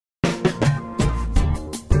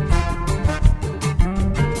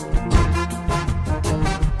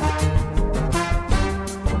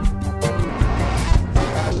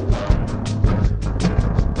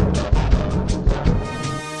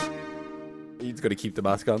He's going to keep the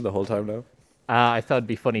mask on the whole time now. I thought it'd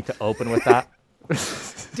be funny to open with that.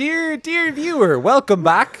 Dear viewer, welcome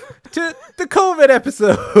back to the COVID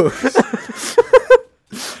episode,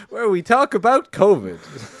 where we talk about COVID.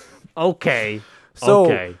 Okay. So,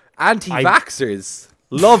 okay. anti-vaxxers,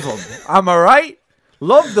 love them. Am I right?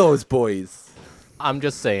 Love those boys. I'm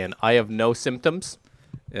just saying, I have no symptoms.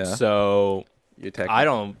 Yeah. So I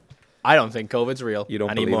don't think COVID's real You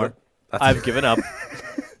don't anymore. believe it? I've given up.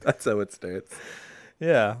 That's how it starts.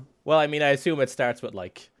 Yeah. Well, I mean, I assume it starts with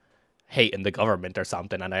like hating the government or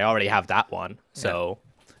something, and I already have that one. So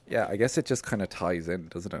Yeah, I guess it just kind of ties in,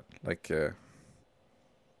 doesn't it? Like, oh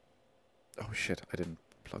shit, I didn't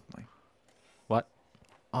plug my... what?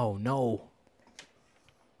 Oh no.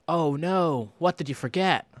 Oh no. What did you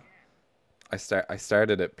forget? I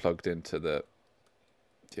started it plugged into the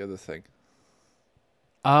other thing.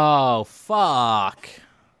 Oh fuck.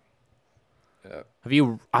 Yeah.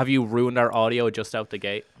 Have you ruined our audio just out the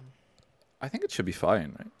gate? I think it should be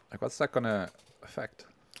fine, right? Like, what's that gonna affect?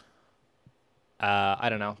 I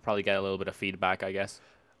don't know. Probably get a little bit of feedback, I guess.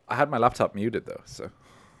 I had my laptop muted though, so.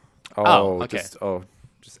 Oh, okay.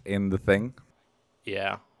 Just in the thing.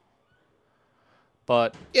 Yeah.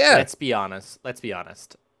 But Yeah. let's be honest.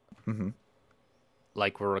 Mm-hmm.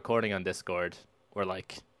 Like, we're recording on Discord. We're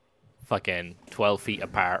like fucking 12 feet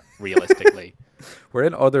apart, realistically. We're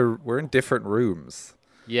in different rooms.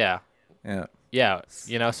 Yeah. Yeah. Yeah.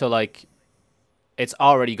 You know, so like, it's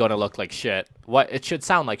already gonna look like shit. It should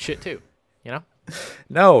sound like shit too. You know?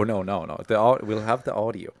 No. We'll have the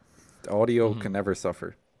audio. The audio can never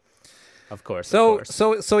suffer. Of course.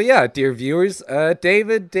 So yeah, dear viewers,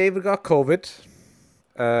 David got COVID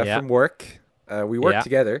from work. We worked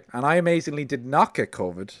together, and I amazingly did not get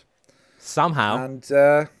COVID. Somehow.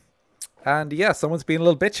 And yeah, someone's being a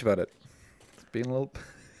little bitch about it. Being a little.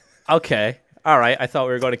 Okay. All right. I thought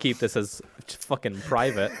we were going to keep this as fucking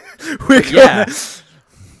private. Yeah.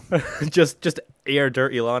 just air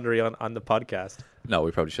dirty laundry on the podcast. No,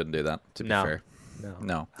 we probably shouldn't do that. To be fair.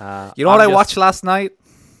 No. You know what I watched last night?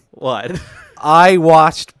 What? I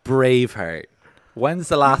watched Braveheart. When's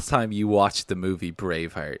the last time you watched the movie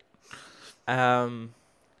Braveheart?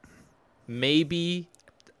 Maybe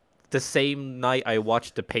the same night I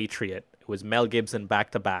watched The Patriot. It was Mel Gibson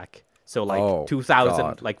back to back. So like 2000,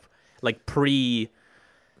 God. like pre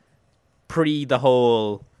the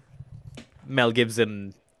whole Mel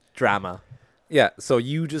Gibson drama. Yeah, so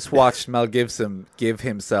you just watched Mel Gibson give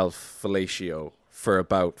himself fellatio for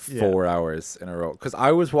about 4 hours in a row. Because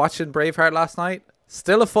I was watching Braveheart last night.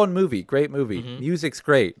 Still a fun movie. Great movie. Mm-hmm. Music's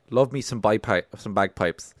great. Love me some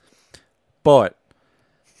bagpipes. But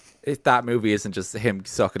that movie isn't just him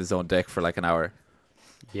sucking his own dick for like an hour.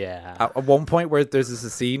 Yeah. At one point where there's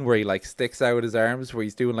this scene where he like sticks out his arms where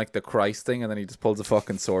he's doing like the Christ thing and then he just pulls a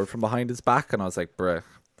fucking sword from behind his back and I was like, bruh,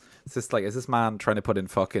 is this man trying to put in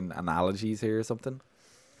fucking analogies here or something?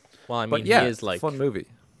 Well, I mean, but yeah, he is like fun movie.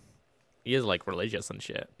 He is like religious and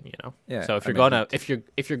shit, you know. Yeah. So if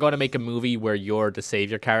you're gonna make a movie where you're the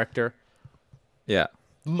savior character, yeah,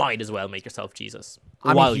 might as well make yourself Jesus.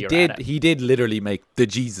 I while mean, you're at it. he did literally make the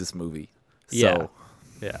Jesus movie. So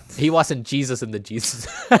Yeah. He wasn't Jesus in the Jesus.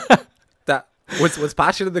 that was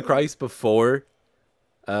Passion of the Christ before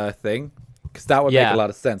thing, because that would make a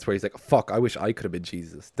lot of sense. Where he's like, "Fuck, I wish I could have been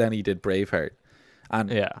Jesus." Then he did Braveheart,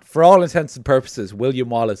 and for all intents and purposes, William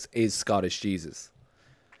Wallace is Scottish Jesus.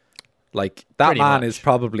 Like that Pretty man much. is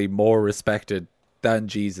probably more respected than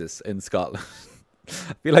Jesus in Scotland.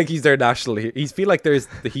 I feel like he's their national. He's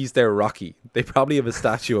their Rocky. They probably have a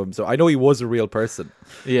statue of him. So I know he was a real person.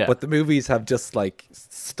 Yeah. But the movies have just like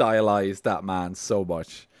stylized that man so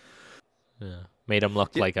much. Yeah. Made him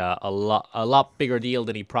look like a lot bigger deal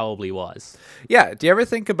than he probably was. Yeah. Do you ever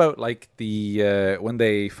think about like the when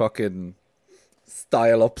they fucking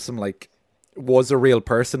style up some like was a real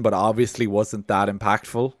person but obviously wasn't that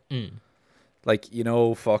impactful? Like, you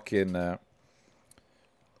know, fucking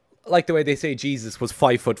like the way they say Jesus was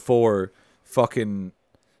 5'4", fucking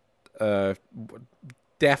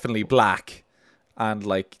definitely black and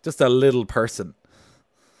like just a little person.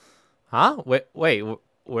 Huh? Wait,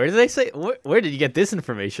 where did they say? Where did you get this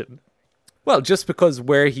information? Well, just because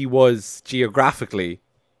where he was geographically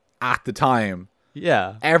at the time,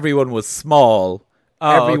 everyone was small.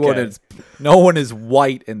 No one is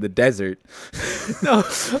white in the desert. No,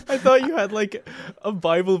 I thought you had like a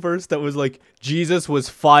Bible verse that was like Jesus was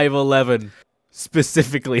 5'11"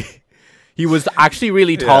 specifically. He was actually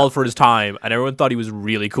really tall for his time, and everyone thought he was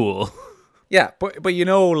really cool. Yeah, but you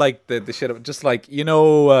know, like the shit of just like, you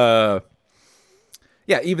know,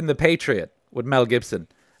 even The Patriot with Mel Gibson.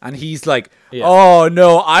 And he's like, Yeah. "Oh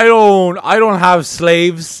no, I don't have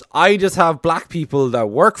slaves. I just have black people that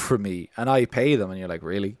work for me, and I pay them." And you're like,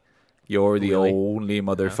 "Really? You're the Really? only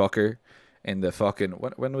motherfucker in the fucking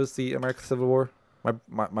when was the American Civil War?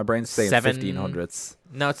 My brain's saying 1500s.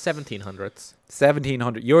 No, it's 1700s.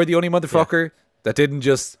 1700. You're the only motherfucker that didn't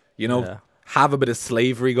just Yeah. have a bit of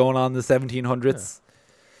slavery going on in the 1700s.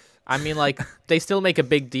 I mean, like, they still make a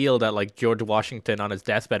big deal that, like, George Washington on his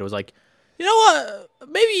deathbed was like, you know what?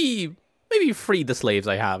 Maybe free the slaves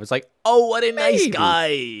I have. It's like, oh, what a nice Maybe.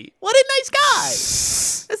 guy. What a nice guy.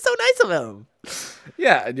 That's so nice of him.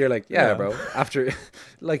 Yeah, and you're like, yeah, Yeah. bro. After,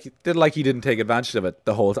 like he didn't take advantage of it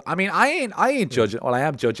the whole time. I mean, I ain't judging. Well, I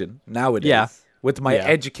am judging nowadays Yeah. with my Yeah.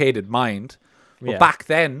 educated mind. But Yeah. back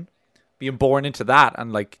then, being born into that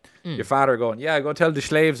and like your father going, yeah, go tell the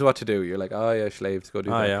slaves what to do. You're like, oh yeah, slaves, go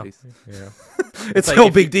do Oh, that, yeah. please. Yeah. It's like no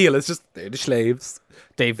if big deal. It's just they're the slaves.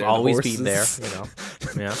 They've They're the always been there, horses.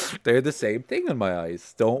 you know. Yeah. They're the same thing in my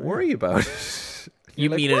eyes. Don't worry about it. You You're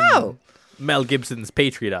like, mean well. in Mel Gibson's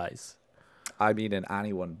Patriot Eyes? I mean, in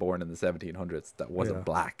anyone born in the 1700s that wasn't Yeah.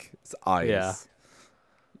 black, it's eyes. Yeah.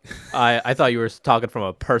 I thought you were talking from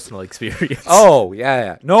a personal experience. Oh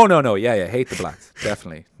yeah. No. Yeah. Hate the blacks.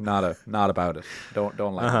 Definitely not about it. Don't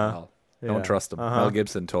like them at all. Don't Yeah. trust them. Mel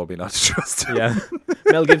Gibson told me not to trust him. Yeah.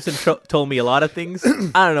 Mel Gibson told me a lot of things.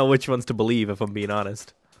 I don't know which ones to believe, if I'm being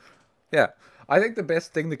honest. Yeah. I think the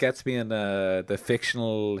best thing that gets me in the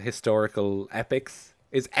fictional historical epics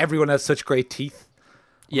is everyone has such great teeth.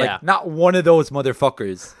 Yeah. Like, not one of those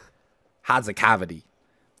motherfuckers has a cavity.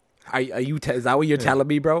 Are you? Is that what you're telling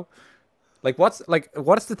me, bro? What's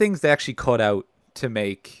the things they actually cut out to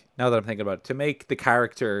make? Now that I'm thinking about it, to make the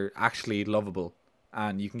character actually lovable,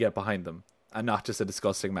 and you can get behind them, and not just a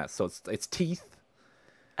disgusting mess. So it's teeth.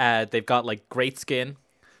 They've got, like, great skin.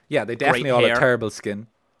 Yeah, they definitely Great all hair. have terrible skin.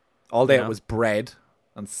 All they Yeah. had was bread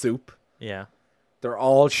and soup. Yeah. They're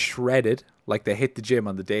all shredded, like they hit the gym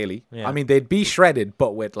on the daily. Yeah. I mean, they'd be shredded,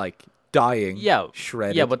 but with like dying. Yeah.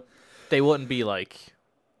 shredded. Yeah, but they wouldn't be, like...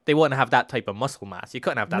 They wouldn't have that type of muscle mass. You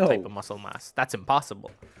couldn't have that No. type of muscle mass. That's impossible.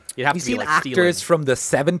 You'd have you to be, seen like, actors stealing. from the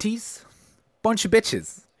 70s? Bunch of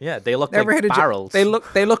bitches. Yeah, they look Never like hit a gym. barrels. They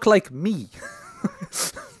look like me.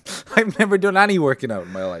 I've never done any working out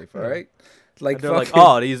in my life. All right, like They're like, fucking-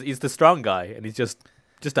 oh, he's the strong guy, and he's just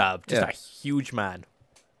Yeah. a huge man.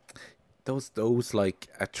 those like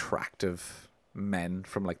attractive men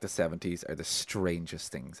from like the 70s are the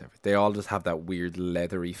strangest things ever. They all just have that weird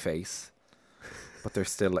leathery face, but they're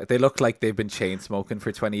still like, they look like they've been chain smoking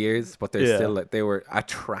for 20 years, but they're Yeah. still like, they were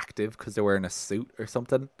attractive because they're wearing a suit or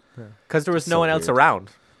something. Because there was So no one else weird.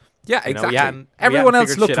 around. Yeah, You know, we exactly. hadn't- we Everyone hadn't else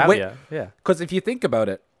figured looked shit out way, yet. Yeah. because if you think about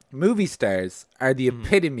it, movie stars are the Mm-hmm.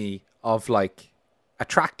 epitome of like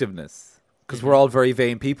attractiveness, because Mm-hmm. we're all very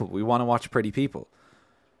vain people. We want to watch pretty people.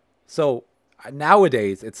 So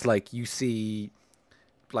nowadays, it's like you see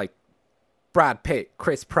like Brad Pitt,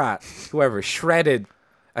 Chris Pratt, whoever, shredded,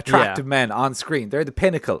 attractive men on screen. They're the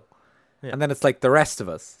pinnacle. Yeah. And then it's like the rest of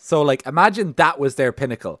us. So like imagine that was their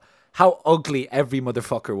pinnacle. How ugly every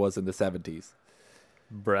motherfucker was in the 70s.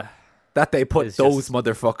 Bruh. That they put It's those just-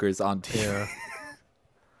 motherfuckers on TV. Yeah.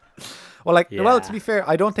 Well, Yeah. to be fair,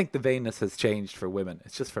 I don't think the vainness has changed for women.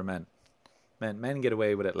 It's just for men. Men get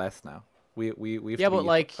away with it less now. We have Yeah, to but, be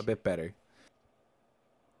like- a bit better.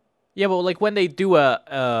 Yeah, but like when they do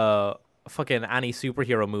a fucking any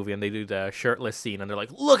superhero movie and they do the shirtless scene and they're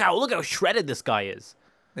like, look how shredded this guy is.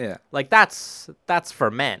 Yeah. Like that's for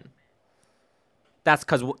men. That's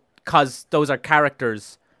because those are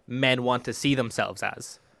characters men want to see themselves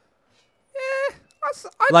as.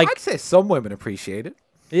 I'd say some women appreciate it.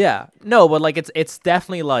 Yeah. No, but like it's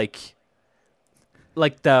definitely like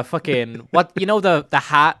the fucking what you know the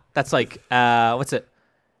hat that's like what's it?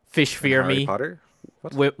 Fish fear Harry me. Potter?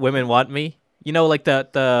 What? Women want me. You know, like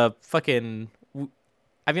the fucking.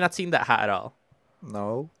 Have you not seen that hat at all?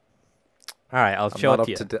 No. All right, I'll I'm show not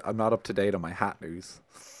it to you. I'm not up to date on my hat news.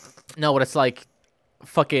 No, but it's like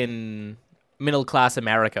fucking middle class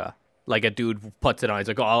America. Like a dude puts it on. He's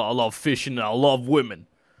like, "Oh, I love fishing and I love women."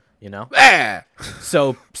 You know. Ah!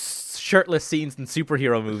 So shirtless scenes in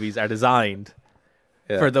superhero movies are designed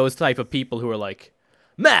Yeah. for those type of people who are like,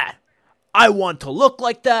 "Man, I want to look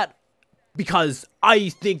like that because I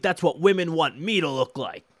think that's what women want me to look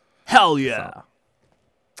like." Hell yeah.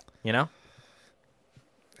 You know?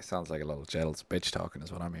 It sounds like a little jealous bitch talking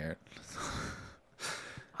is what I'm hearing.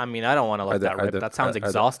 I mean, I don't want to look that ripped. That sounds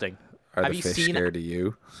exhausting. Are Have the you fish seen scared of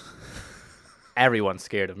you? Everyone's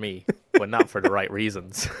scared of me, but not for the right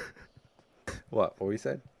reasons. What were you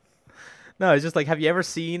saying? No, it's just like, have you ever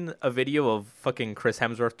seen a video of fucking Chris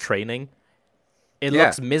Hemsworth training? It Yeah.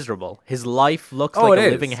 looks miserable. His life looks Oh, like it a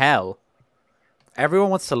is. living hell. Everyone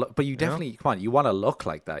wants to look, but you know? definitely come on. You want to look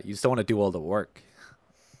like that. You just don't want to do all the work.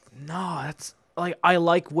 No, that's like I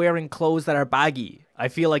like wearing clothes that are baggy. I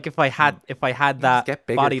feel like if I had just that get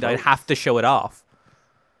bigger body, I'd clothes. have to show it off.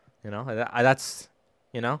 That's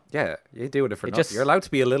Yeah, you do it for It nothing. just- You're allowed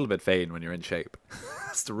to be a little bit vain when you're in shape.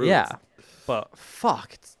 That's the rules. yeah. But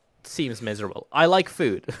fuck, it seems miserable. I like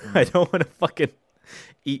food. I don't want to fucking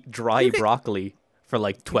eat dry You can- broccoli for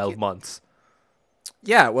like 12 months.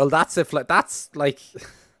 Yeah, well, that's like.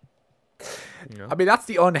 You know? I mean, that's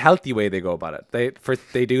the unhealthy way they go about it.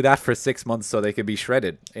 They do that for 6 months so they can be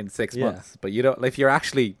shredded in 6 Yeah. months. But you don't. If you're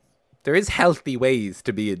actually, there is healthy ways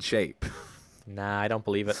to be in shape. Nah, I don't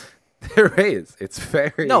believe it. There is. It's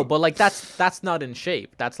very No, but like that's not in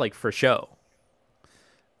shape. That's like for show.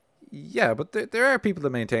 Yeah, but there are people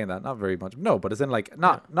that maintain that. Not very much. No, but as in like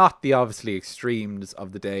not the obviously extremes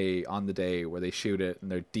of the day on the day where they shoot it and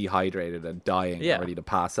they're dehydrated and dying Yeah. and ready to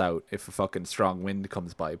pass out if a fucking strong wind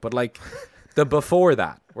comes by. But like the before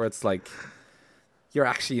that, where it's like you're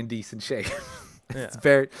actually in decent shape. It's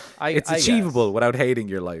very it's I achievable guess. without hating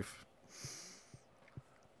your life.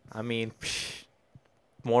 I mean,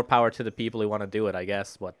 more power to the people who want to do it, I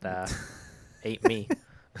guess. But ain't me.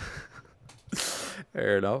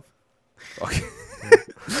 Fair enough. Okay.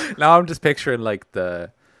 Now I'm just picturing like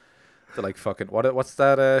the like fucking what's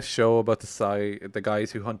that show about the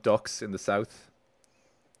guys who hunt ducks in the south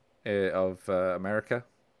of America?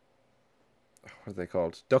 What are they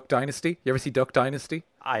called? Duck Dynasty. You ever see Duck Dynasty?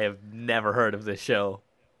 I have never heard of this show.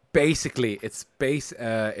 Basically, it's based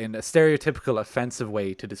in a stereotypical offensive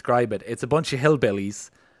way to describe it. It's a bunch of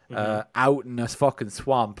hillbillies out in a fucking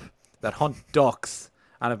swamp that hunt ducks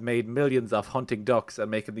and have made millions off hunting ducks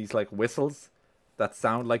and making these like whistles that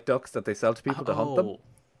sound like ducks that they sell to people to hunt them. Oh,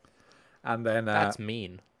 And then that's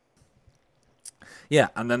mean. yeah,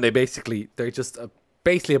 and then they're just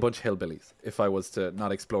basically a bunch of hillbillies. If I was to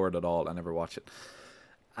not explore it at all and never watch it,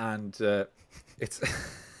 and it's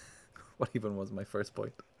what even was my first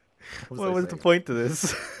point? What was the saying? point to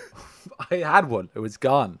this? I had one. It was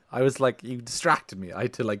gone. I was like, you distracted me. I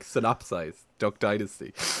had to like synopsize Duck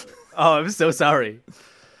Dynasty. Oh, I'm so sorry.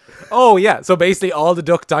 Oh yeah. So basically, all the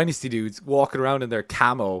Duck Dynasty dudes walking around in their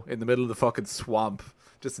camo in the middle of the fucking swamp.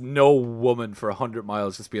 Just no woman for 100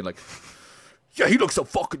 miles, just being like, yeah, he looks so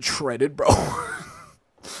fucking shredded, bro.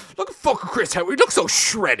 Look at fucking Chris Hemsworth. He looks so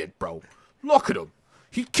shredded, bro. Look at him.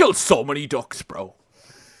 He killed so many ducks, bro.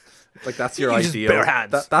 Like that's your Uses idea. bare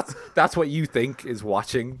hands. That's what you think is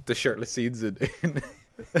watching the shirtless scenes in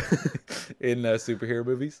superhero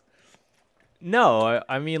movies. No,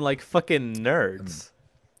 I mean like fucking nerds.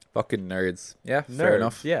 Fucking nerds. Yeah, Nerds, fair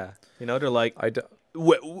enough. Yeah, they're like, I do,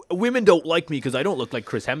 women don't like me because I don't look like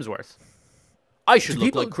Chris Hemsworth. I should look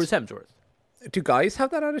people- like Chris Hemsworth. do guys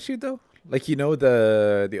have that attitude though? Like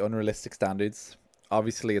the unrealistic standards.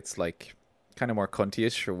 Obviously, it's like kind of more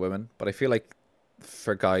cuntyish for women, but I feel like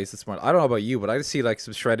for guys, it's more. I don't know about you, but I just see like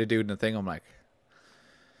some shredded dude in a thing. I'm like,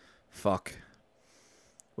 fuck.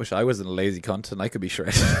 Wish I wasn't a lazy cunt and I could be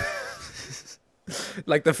shredded.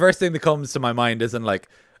 Like the first thing that comes to my mind isn't like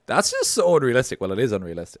that's just so unrealistic. Well, it is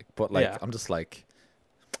unrealistic, but like Yeah. I'm just like,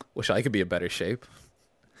 wish I could be in better shape.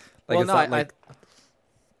 Like, Well, it's no, not like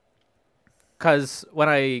because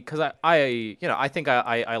I think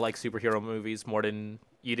I like superhero movies more than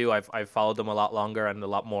you do. I've followed them a lot longer and a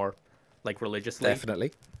lot more like religiously.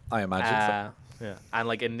 definitely. I imagine so. Yeah, and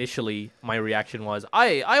like initially my reaction was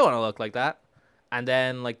I want to look like that, and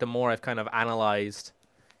then like the more I've kind of analyzed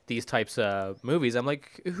these types of movies, I'm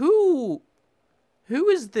like, who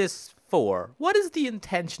is this for? What is the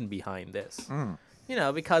intention behind this?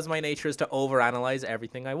 Because my nature is to overanalyze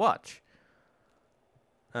everything I watch.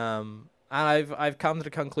 And I've come to the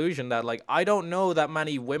conclusion that like I don't know that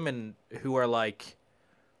many women who are like,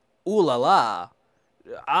 ooh la la,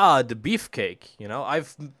 the beefcake.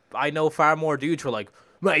 I know far more dudes who are like,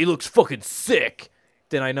 man, he looks fucking sick,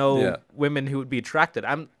 than I know women who would be attracted.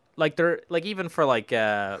 I'm like they're like even for like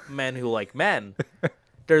men who like men,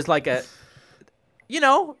 there's like a.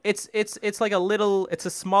 It's like it's a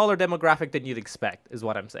smaller demographic than you'd expect, is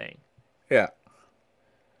what I'm saying. Yeah.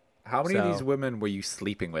 How many of these So- women were you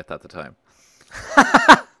sleeping with at the time?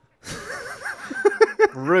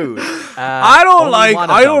 Rude. I don't only one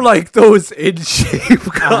of I don't them. like those in shape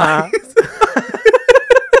guys.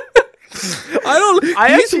 He's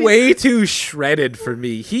actually- way too shredded for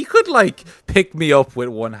me. He could like pick me up with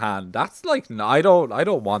one hand. That's like no, I don't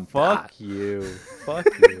want Fuck that. you. Fuck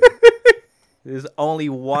you. There's only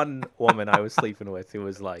one woman I was sleeping with who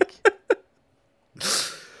was like,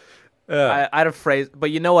 I had a phrase,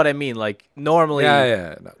 but you know what I mean. Like normally,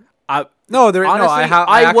 Yeah. No. No, there. Honestly, no,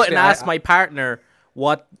 I wouldn't ask my partner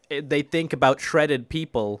what they think about shredded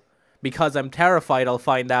people because I'm terrified I'll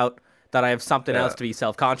find out that I have something else to be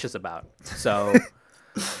self-conscious about. So,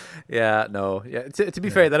 yeah, no, yeah. To be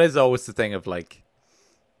fair, that is always the thing of like,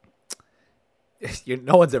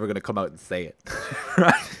 no one's ever going to come out and say it,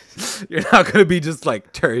 right? You're not going to be just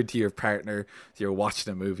like turned to your partner. You're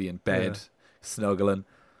watching a movie in bed, snuggling.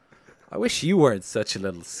 I wish you weren't such a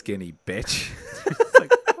little skinny bitch. It's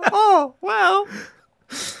like, oh well,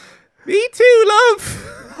 me too,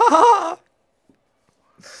 love.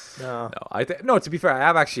 No, to be fair, I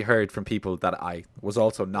have actually heard from people that I was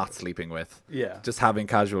also not sleeping with. Yeah. Just having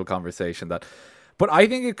casual conversation but I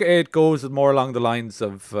think it goes more along the lines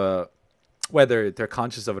of whether they're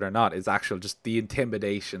conscious of it or not is actual just the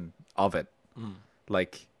intimidation of it.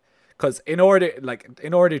 Like, because in order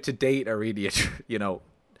to date a really,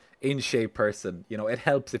 in shape person, it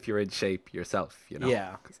helps if you're in shape yourself,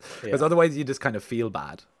 Yeah. Because otherwise you just kind of feel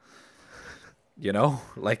bad.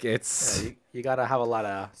 Like it's you gotta have a lot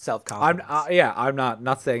of self-confidence. I'm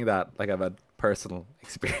not saying that like I've had personal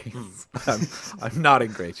experience. I'm not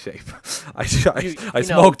in great shape. I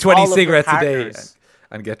smoke 20 cigarettes a day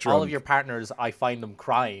and get drunk. All of your partners, I find them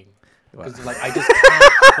crying because like I just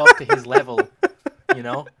can't keep up to his level.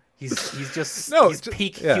 He's just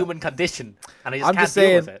peak human condition, and I just can't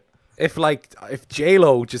deal with it. If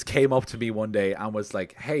J-Lo just came up to me one day and was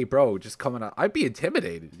like, "Hey, bro, just coming out," I'd be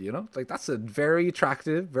intimidated. Like that's a very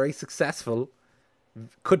attractive, very successful,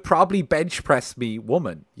 could probably bench press me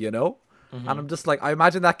woman. And I'm just like, I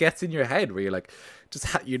imagine that gets in your head where you're like,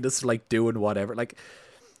 you're just like doing whatever, like,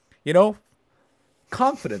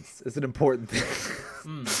 confidence is an important thing.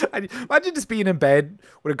 Imagine just being in bed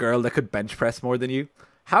with a girl that could bench press more than you.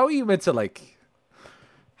 How are you meant to like?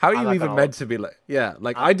 How are you even meant to be like? Yeah,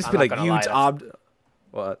 like I'd just be like, you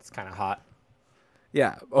what? It's kind of hot.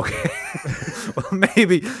 Yeah. Okay. Well,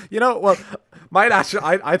 maybe might actually.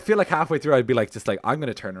 I feel like halfway through I'd be like, just like, I'm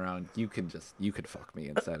gonna turn around. You can fuck me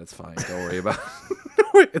instead. It's fine. Don't worry about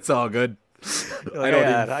it. It's all good.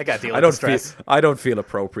 I got to deal with the stress. I don't feel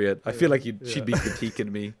appropriate. I feel like she'd be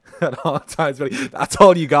critiquing me at all times. But that's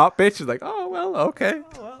all you got, bitch. It's like, oh well, okay,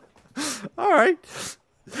 all right.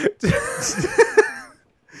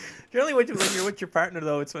 Generally, when you're with your partner,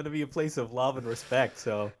 though, it's going to be a place of love and respect.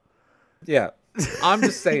 So, yeah, I'm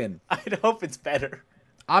just saying. I'd hope it's better.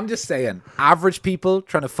 I'm just saying, average people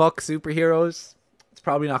trying to fuck superheroes, it's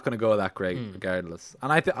probably not going to go that great, regardless.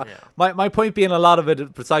 And my point being, a lot of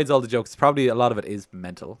it, besides all the jokes, probably a lot of it is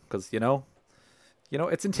mental, because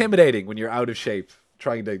it's intimidating when you're out of shape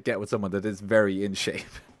trying to get with someone that is very in shape.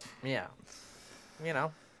 Yeah,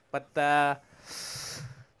 but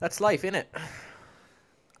that's life, innit?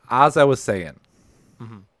 As I was saying,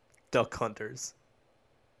 duck hunters.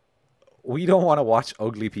 We don't want to watch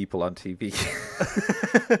ugly people on TV.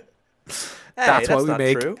 That's why we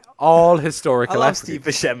make all historical epics. I love Steve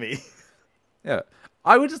Buscemi. Yeah.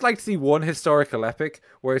 I would just like to see one historical epic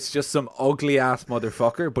where it's just some ugly ass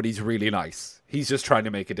motherfucker, but he's really nice. He's just trying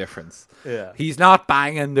to make a difference. Yeah. He's not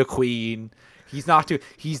banging the queen. He's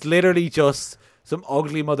literally just some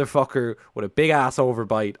ugly motherfucker with a big ass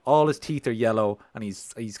overbite. All his teeth are yellow, and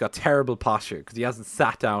he's got terrible posture because he hasn't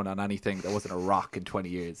sat down on anything that wasn't a rock in 20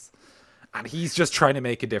 years. And he's just trying to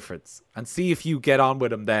make a difference. And see if you get on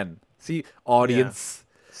with him then. See, audience.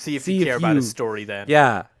 Yeah. See if you care about his story then.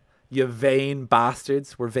 Yeah. You vain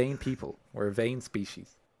bastards. We're vain people. We're a vain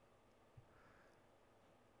species.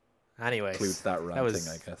 Anyways. Includes that ranting,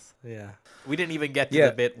 I guess. Yeah. We didn't even get to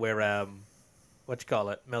the bit where,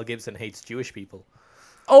 Mel Gibson hates Jewish people.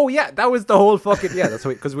 Oh, yeah. That was the whole fucking... Yeah, that's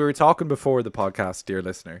because we were talking before the podcast, dear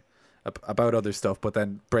listener, about other stuff, but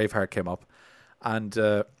then Braveheart came up. And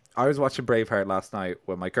I was watching Braveheart last night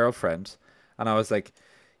with my girlfriend, and I was like,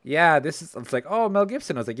 I was like, oh, Mel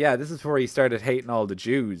Gibson. I was like, yeah, this is before he started hating all the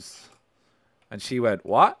Jews. And she went,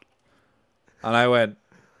 what? And I went,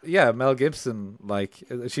 yeah, Mel Gibson, like,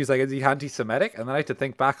 she's like, is he anti-Semitic? And then I had to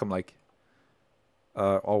think back. I'm like,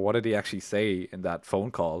 what did he actually say in that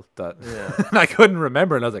phone call? And I couldn't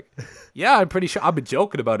remember. And I was like, yeah, I'm pretty sure. I've been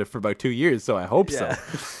joking about it for about 2 years, so I hope so.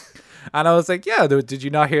 And I was like, yeah, did you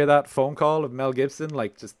not hear that phone call of Mel Gibson,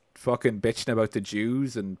 like, just fucking bitching about the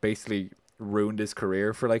Jews and basically ruined his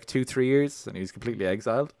career for like 2-3 years and he was completely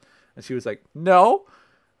exiled? And she was like, no.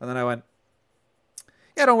 And then I went,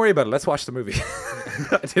 yeah, don't worry about it, let's watch the movie.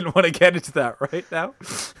 I didn't want to get into that right now.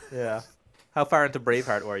 Yeah. How far into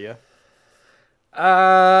Braveheart were you?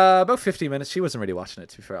 About 50 minutes. She wasn't really watching it,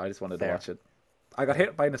 to be fair. I just wanted to watch it. I got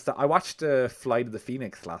hit by nostalgia. I watched Flight of the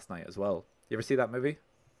Phoenix last night as well. You ever see that movie?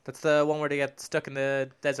 That's the one where they get stuck in the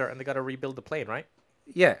desert and they got to rebuild the plane, right?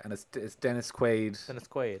 Yeah, and it's Dennis Quaid. Dennis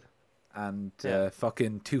Quaid. and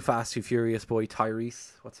fucking Too Fast, Too Furious boy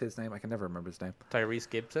Tyrese. What's his name? I can never remember his name. Tyrese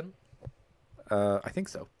Gibson. I think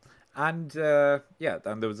so. And and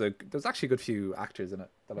there was actually a good few actors in it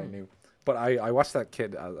that I knew. But I watched that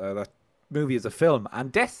that movie as a film,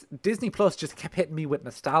 and Disney Plus just kept hitting me with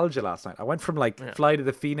nostalgia last night. I went from Fly to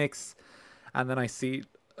the Phoenix, and then I see.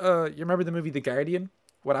 You remember the movie The Guardian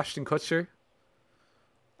with Ashton Kutcher?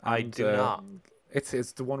 I do not. It's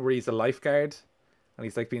the one where he's a lifeguard, and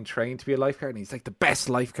he's being trained to be a lifeguard, and he's the best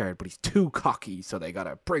lifeguard, but he's too cocky, so they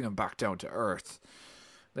gotta bring him back down to earth.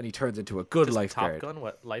 Then he turns into a good lifeguard. Top Gun,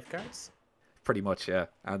 what, lifeguards? Pretty much, yeah.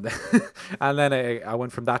 And then, and then I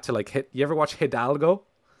went from that to You ever watch Hidalgo?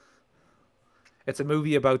 It's a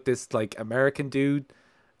movie about this American dude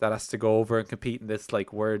that has to go over and compete in this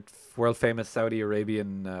world famous Saudi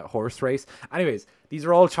Arabian horse race. Anyways, these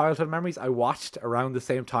are all childhood memories I watched around the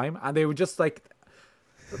same time, and they were just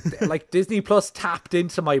Disney Plus tapped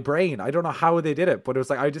into my brain. I don't know how they did it, but it was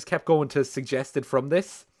I just kept going to suggested from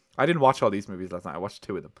this. I didn't watch all these movies last night. I watched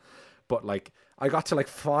 2 of them. But I got to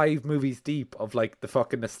 5 movies deep of the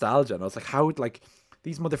fucking nostalgia, and I was how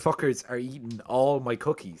these motherfuckers are eating all my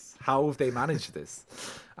cookies. How have they managed this?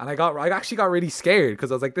 And I actually got really scared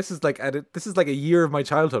because I was this is a year of my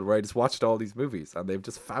childhood where I just watched all these movies and they've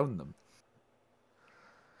just found them.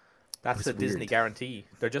 That's the Disney guarantee.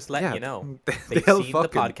 They're just letting you know. They've seen the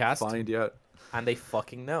podcast find you out. and they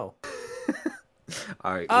fucking know.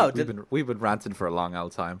 All right, we've been ranting for a long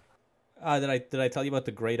old time. Did I tell you about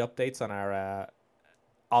the great updates on our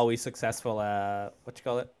always successful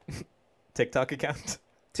TikTok account?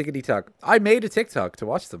 Tickety Talk. I made a TikTok to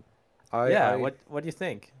watch them. What do you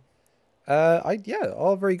think?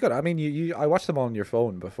 All very good. I mean, I watched them on your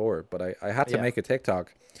phone before, but I had to make a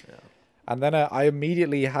TikTok. Yeah. And then I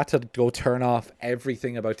immediately had to go turn off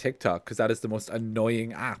everything about TikTok because that is the most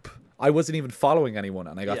annoying app. I wasn't even following anyone,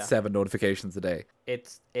 and I got 7 notifications a day.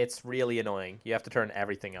 It's really annoying. You have to turn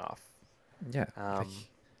everything off. Yeah.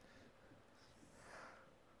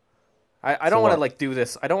 I don't want to do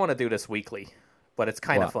this. I don't want to do this weekly, but it's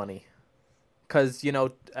kind of funny because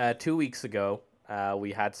 2 weeks ago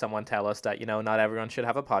we had someone tell us that not everyone should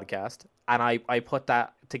have a podcast, and I put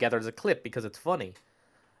that together as a clip because it's funny.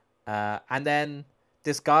 And then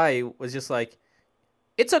this guy was just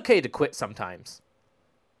it's okay to quit sometimes.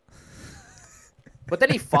 But then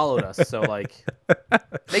he followed us, so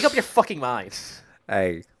make up your fucking mind.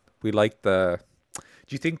 Hey, we like the. Do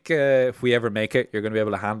you think if we ever make it, you're going to be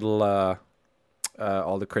able to handle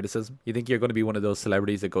all the criticism? You think you're going to be one of those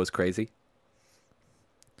celebrities that goes crazy?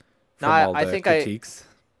 No, I think critiques?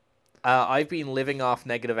 I've been living off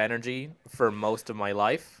negative energy for most of my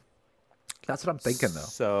life. That's what I'm thinking, though.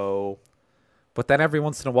 So, but then every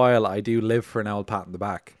once in a while, I do live for an old pat in the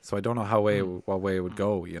back. So I don't know what way it would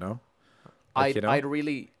go. I'd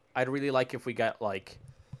really like if we got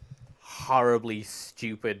horribly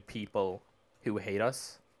stupid people who hate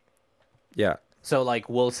us. Yeah. So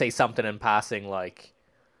we'll say something in passing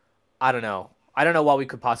I don't know what we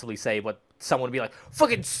could possibly say, but someone would be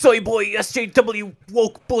fucking soy boy SJW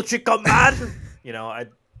woke bullshit got mad.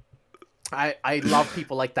 I love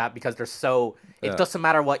people like that because they're so it doesn't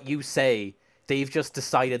matter what you say, they've just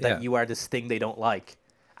decided that you are this thing they don't like,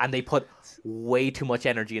 and they put way too much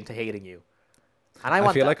energy into hating you. And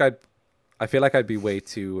I feel like I'd be way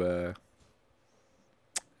too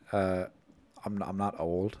I'm not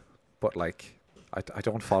old, but I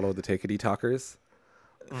don't follow the tickety talkers.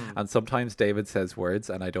 And sometimes David says words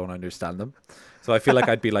and I don't understand them. So I feel like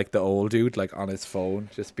I'd be the old dude on his phone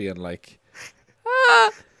just being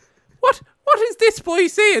what is this boy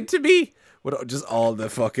saying to me? With just all the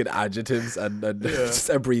fucking adjectives and just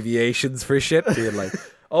abbreviations for shit. Being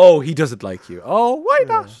oh, he doesn't like you. Oh, why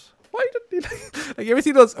not? Why don't you you ever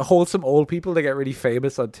see those wholesome old people that get really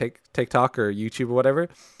famous on TikTok or YouTube or whatever?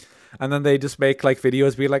 And then they just make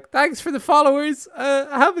videos being thanks for the followers,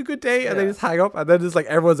 have a good day, and they just hang up. And then it's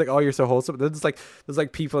everyone's oh, you're so wholesome. And then it's there's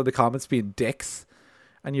people in the comments being dicks,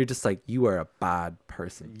 and you're just you are a bad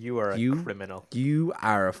person. You are a criminal. You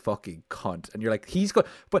are a fucking cunt. And you're he's good,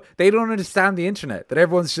 but they don't understand the internet. That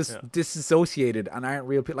everyone's just disassociated and aren't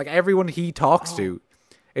real people. Everyone he talks to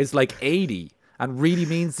is 80 and really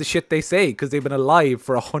means the shit they say because they've been alive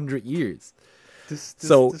for 100 years. This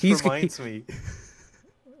reminds me.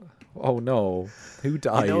 Oh no! Who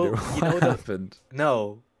died? What happened?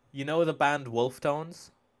 You know the band Wolf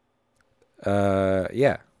Tones?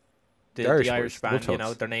 Yeah. The Irish band,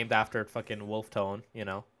 they're named after fucking Wolf Tone.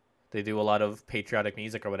 They do a lot of patriotic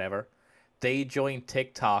music or whatever. They joined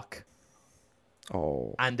TikTok.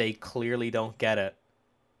 Oh. And they clearly don't get it.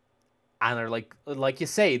 And they're like you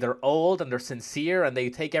say, they're old and they're sincere and they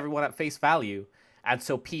take everyone at face value. And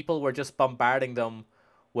so people were just bombarding them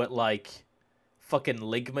with like fucking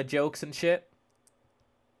Ligma jokes and shit.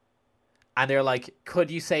 And they're like, could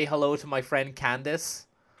you say hello to my friend Candace?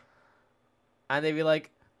 And they'd be like,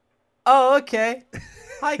 oh, okay.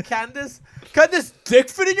 Hi, Candace. Can this dick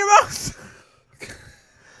fit in your mouth?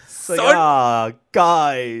 So, yeah,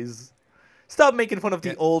 guys. Stop making fun of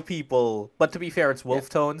the old people. But to be fair, it's wolf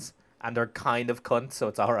tones. And they're kind of cunts, so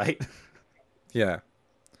it's all right. Yeah.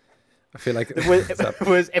 I feel like...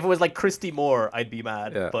 if it was like Christy Moore, I'd be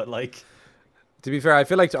mad. Yeah. But like... To be fair, I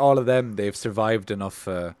feel like to all of them, they've survived enough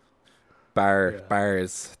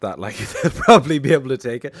bars that like they'll probably be able to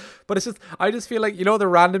take it. But it's just, I just feel like, you know, the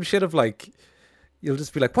random shit of like, you'll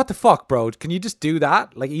just be like, what the fuck, bro? Can you just do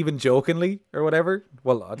that? Like even jokingly or whatever?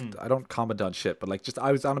 Well, I don't comment on shit, but like just,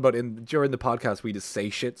 I was on about during the podcast, we just say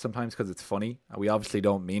shit sometimes because it's funny and we obviously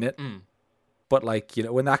don't mean it. But like, you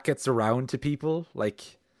know, when that gets around to people,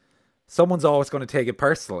 like someone's always going to take it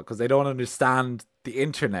personal because they don't understand the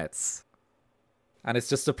internets. And it's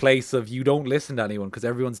just a place of you don't listen to anyone because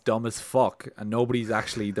everyone's dumb as fuck and nobody's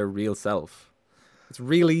actually their real self. It's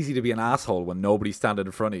real easy to be an asshole when nobody's standing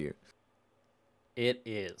in front of you. It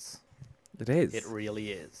is. It is. It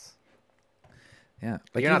really is. Yeah.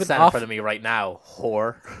 Like you're not standing in front of me right now,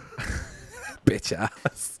 whore. Bitch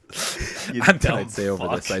ass. And then I'd say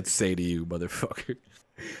over this, I'd say to you, motherfucker.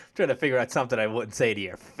 Trying to figure out something I wouldn't say to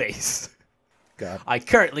your face. God. I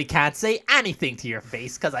currently can't say anything to your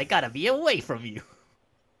face because I gotta be away from you.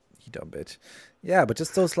 You dumb bitch. Yeah, but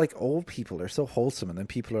just those like old people are so wholesome, and then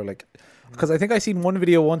people are like, because I think I seen one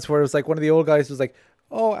video once where it was like one of the old guys was like,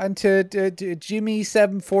 oh, and to Jimmy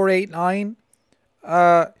 7489,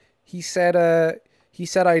 he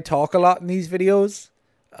said I talk a lot in these videos,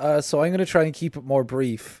 so I'm gonna try and keep it more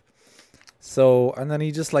brief. So, and then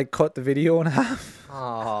he just like cut the video in half.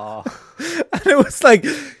 Aww. And it was like,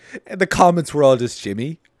 the comments were all just,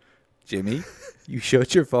 Jimmy, you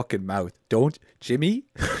shut your fucking mouth. Don't, Jimmy,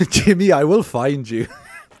 I will find you.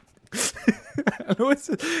 And it was,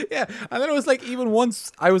 yeah. And then it was like, even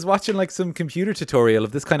once I was watching like some computer tutorial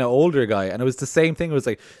of this kind of older guy, and it was the same thing. It was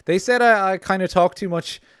like, they said I kind of talk too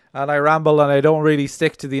much and I ramble and I don't really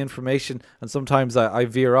stick to the information. And sometimes I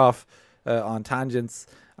veer off on tangents.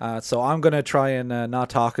 So I'm going to try and not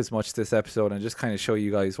talk as much this episode and just kind of show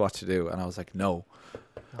you guys what to do. And I was like, no,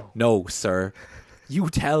 sir. You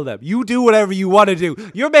tell them. You do whatever you want to do.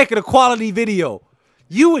 You're making a quality video.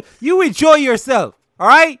 You enjoy yourself. All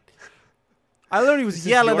right? I literally was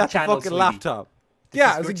yelling at the fucking laptop.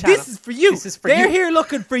 Yeah, I was like, this is for you. They're here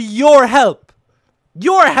looking for your help.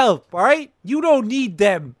 Your help, all right? You don't need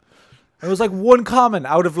them. It was like one comment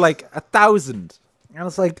out of like 1,000. And I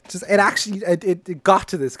was like, it got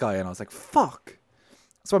to this guy, and I was like, fuck.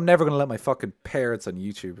 So I'm never going to let my fucking parents on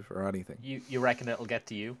YouTube or anything. You reckon it'll get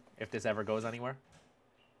to you if this ever goes anywhere?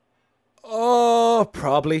 Oh,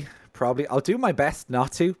 probably. I'll do my best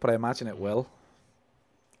not to, but I imagine it will.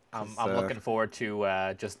 I'm looking forward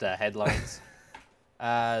to just headlines.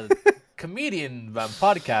 Comedian and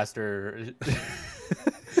podcaster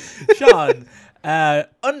Sean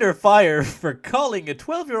under fire for calling a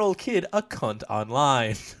 12-year-old kid a cunt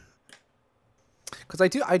online. Because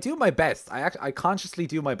I do my best. I consciously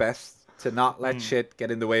do my best to not let shit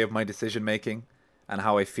get in the way of my decision making and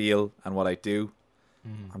how I feel and what I do.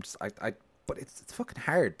 I'm just but it's fucking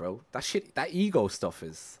hard, bro. That shit, that ego stuff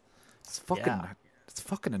it's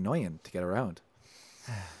fucking annoying to get around.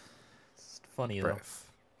 It's funny though.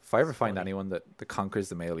 If I ever find anyone that conquers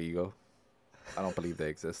the male ego, I don't believe they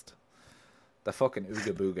exist. The fucking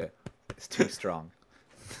ooga booga is too strong.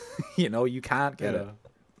 You know, you can't get it.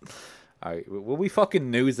 All right, will we fucking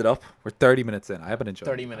news it up? We're 30 minutes in. I haven't enjoyed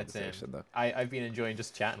 30 minutes in. Though. I've been enjoying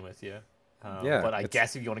just chatting with you. Yeah, but I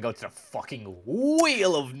guess if you want to go to the fucking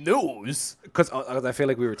wheel of news, because I feel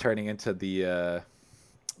like we were turning into the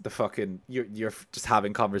fucking you're just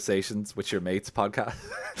having conversations with your mates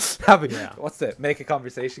podcast. What's it? Make a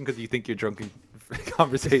conversation because you think your drunken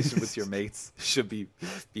conversation with your mates should be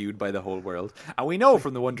viewed by the whole world, and we know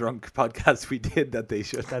from the one drunk podcast we did that they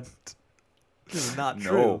should. This is not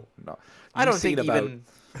true. No. I don't think even.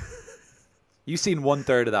 You've seen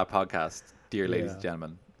 1/3 of that podcast, dear ladies and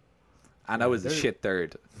gentlemen. And that was a shit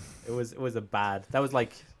third. It was a bad. That was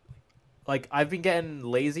like I've been getting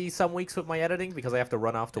lazy some weeks with my editing because I have to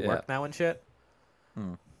run off to work now and shit.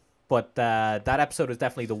 But that episode was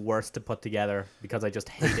definitely the worst to put together because I just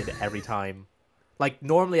hated it every time. Like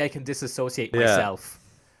normally I can disassociate myself,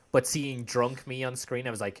 but seeing drunk me on screen,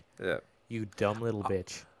 I was like, "You dumb little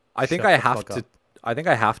bitch." I think I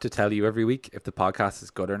have to tell you every week if the podcast is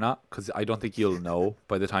good or not, because I don't think you'll know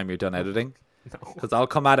by the time you're done editing. Because I'll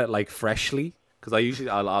come at it like freshly, because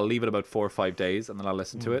I'll leave it about 4 or 5 days, and then I'll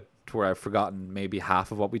listen to it to where I've forgotten maybe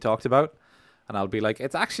half of what we talked about, and I'll be like,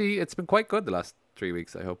 it's been quite good the last 3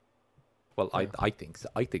 weeks. I hope. Well, yeah. I think so.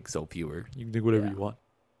 I think so, viewer. You can do whatever you want.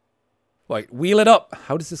 Right, wheel it up.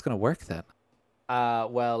 How is this going to work then?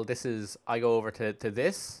 Well, I go over to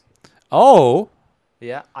this. Oh.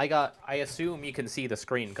 Yeah, I assume you can see the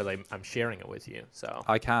screen because I'm sharing it with you. So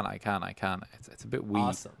I can. It's a bit weird.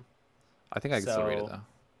 Awesome. I think I can still read it though.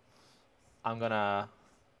 I'm gonna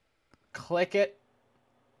click it.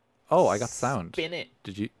 Oh, I got sound. Spin it.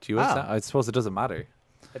 Do you have sound? I suppose it doesn't matter.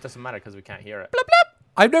 It doesn't matter because we can't hear it. Blub blub.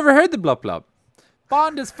 I've never heard the blub blub.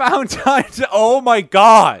 Bond has found time to. Oh my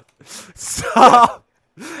god! Stop.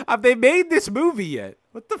 Have they made this movie yet?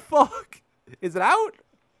 What the fuck? Is it out?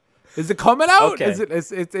 Is it coming out? Okay.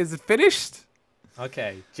 Is it finished?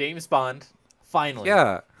 Okay, James Bond finally,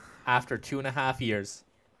 after 2.5 years,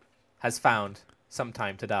 has found some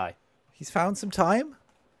time to die. He's found some time.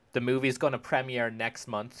 The movie is going to premiere next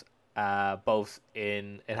month.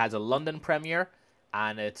 It has a London premiere,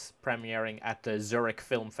 and it's premiering at the Zurich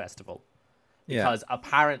Film Festival. Because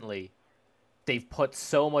apparently, they've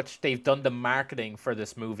done the marketing for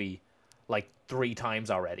this movie like 3 times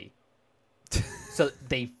already. So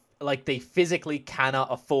they physically cannot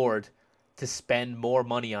afford to spend more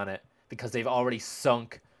money on it because they've already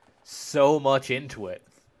sunk so much into it.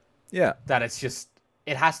 Yeah. That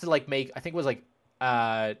it has to make, I think it was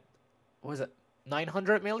what was it?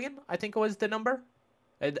 900 million? I think it was the number.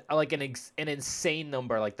 An insane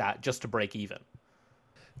number like that just to break even.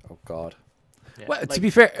 Oh God. Yeah, well, to be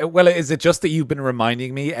fair, is it just that you've been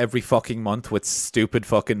reminding me every fucking month with stupid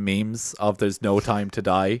fucking memes of there's no time to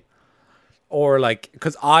die? Or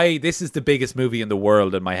because this is the biggest movie in the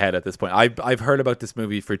world in my head at this point. I've heard about this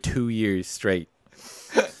movie for 2 years straight,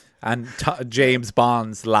 and James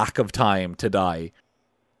Bond's lack of time to die.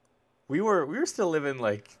 We were still living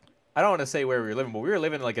I don't want to say where we were living, but we were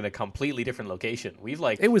living in a completely different location. We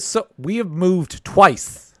have moved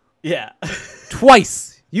twice. Yeah,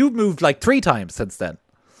 twice. You've moved 3 times since then.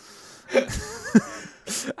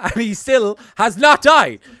 And he still has not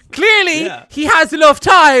died. Clearly, he has enough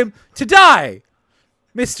time to die.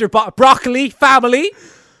 Mr. Broccoli family,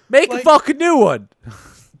 make a fucking new one.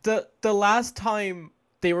 The last time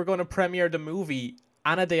they were going to premiere the movie,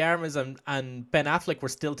 Ana de Armas and Ben Affleck were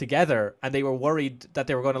still together, and they were worried that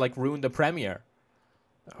they were going to ruin the premiere.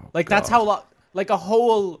 That's how a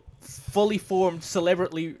whole fully formed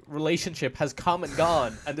celebrity relationship has come and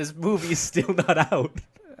gone, and this movie is still not out.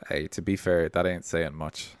 Hey, to be fair, that ain't saying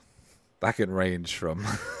much. That can range from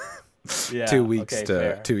 2 weeks to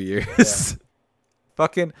fair. 2 years. Yeah.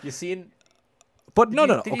 Fucking. You seen? But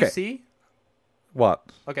no. Did you see? What?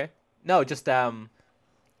 Okay. No, just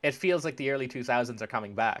it feels like the early 2000s are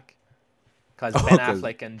coming back because Ben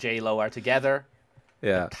Affleck and J-Lo are together.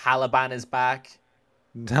 Yeah. The Taliban is back.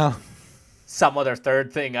 No. Some other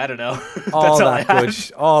third thing, I don't know. all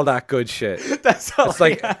that good shit. That's all.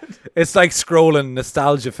 It's like scrolling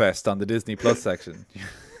Nostalgia Fest on the Disney Plus section.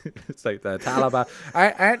 It's like the Taliban.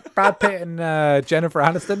 Aren't Brad Pitt and Jennifer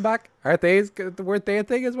Aniston back? Weren't they a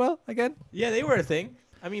thing as well again? Yeah, they were a thing.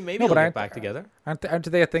 I mean, maybe they'll get back together. Aren't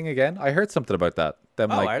they a thing again? I heard something about that.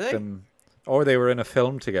 Are they? Or they were in a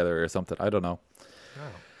film together or something. I don't know.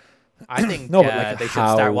 Oh. I think they should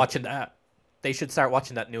start watching that. They should start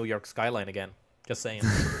watching that New York skyline again. Just saying.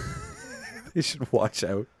 They should watch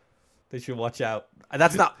out. They should watch out.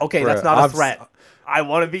 That's not okay. That's not a threat. I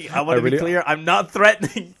want to be clear. I'm not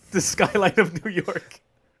threatening the skyline of New York.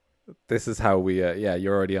 This is how we.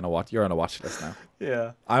 You're already on a watch. You're on a watch list now.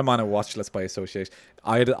 Yeah. I'm on a watch list by association.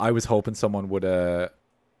 I was hoping someone would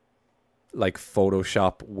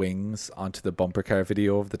Photoshop wings onto the bumper car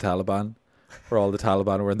video of the Taliban. Where all the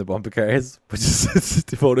Taliban were in the bumper cars, but just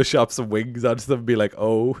to Photoshop some wings onto them and be like,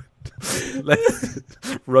 oh, let's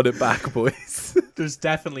run it back, boys. There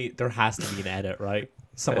has to be an edit, right?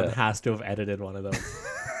 Someone has to have edited one of those.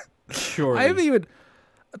 Surely. I haven't even,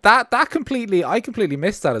 I completely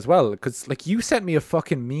missed that as well, because you sent me a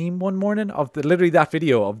fucking meme one morning of literally that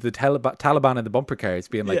video of the Taliban in the bumper cars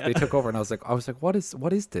being they took over, and I was like, what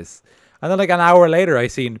is this? And then an hour later I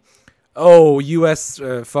seen, US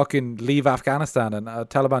fucking leave Afghanistan and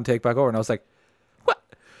Taliban take back over. And I was like, what?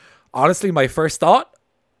 Honestly, my first thought,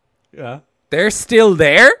 they're still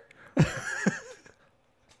there?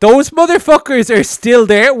 Those motherfuckers are still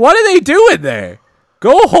there? What are they doing there?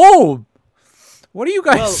 Go home. What are you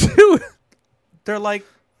guys doing?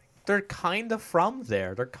 They're kind of from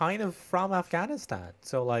there. They're kind of from Afghanistan.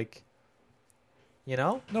 So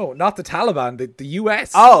No, not the Taliban, the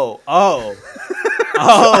US. Oh.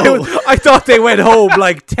 I thought they went home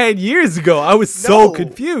like 10 years ago. I was so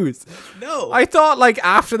confused. No. I thought like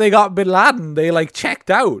after they got Bin Laden, they like checked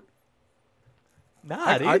out.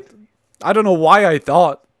 Nah, dude. I don't know why I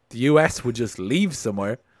thought the US would just leave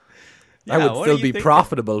somewhere. Yeah, that would still be thinking?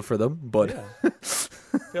 profitable for them, but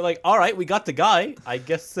They're like, all right, we got the guy. I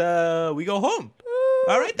guess we go home.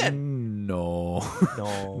 All right then. No.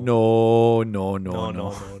 No. No.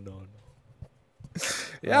 No.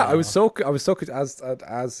 Yeah, I was so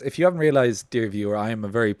as if you haven't realized, dear viewer, I am a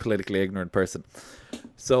very politically ignorant person.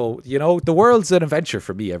 So, you know, the world's an adventure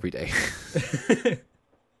for me every day.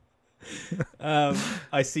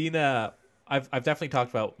 I seen I've definitely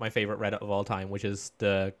talked about my favorite Reddit of all time, which is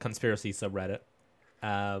the conspiracy subreddit.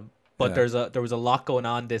 But there was a lot going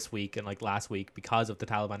on this week and like last week because of the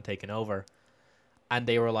Taliban taking over. And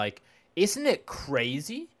they were like, isn't it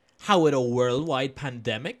crazy how in a worldwide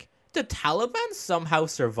pandemic the Taliban somehow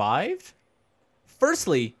survived?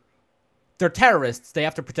 Firstly, they're terrorists. They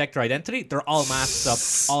have to protect their identity. They're all masked up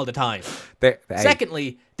all the time.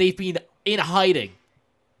 Secondly, they've been in hiding.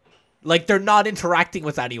 Like, they're not interacting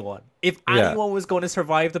with anyone. If anyone was going to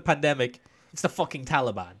survive the pandemic, it's the fucking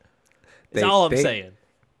Taliban. That's all I'm saying.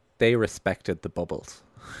 They respected the bubbles.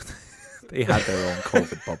 They had their own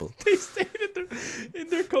COVID bubble. They stayed in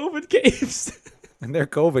their COVID caves. In their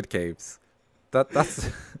COVID caves. That's...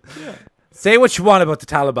 Yeah. Say what you want about the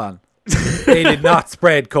Taliban. They did not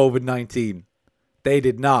spread COVID-19. They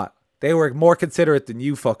did not. They were more considerate than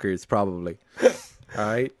you fuckers, probably. All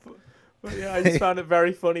right? But yeah, I just found it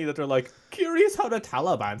very funny that they're like, curious how the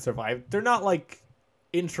Taliban survived. They're not like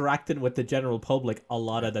interacting with the general public a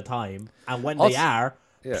lot of the time. And when they are,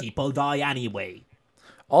 people die anyway.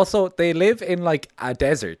 Also, they live in like a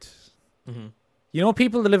desert. Mm-hmm. You know,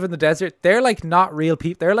 people that live in the desert, they're like not real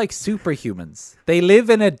people. They're like superhumans. They live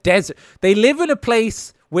in a desert. They live in a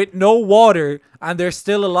place with no water and they're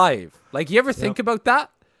still alive. Like, you ever think about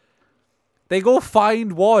that? They go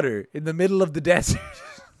find water in the middle of the desert.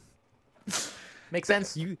 Makes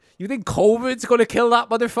sense. You think COVID's going to kill that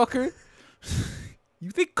motherfucker?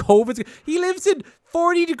 You think COVID's... He lives in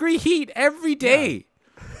 40-degree heat every day.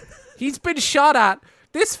 Yeah. He's been shot at.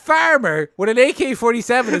 This farmer with an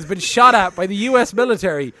AK-47 has been shot at by the US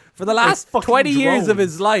military for the last 20 years of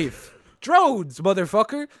his life. Drones,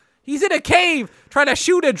 motherfucker. He's in a cave trying to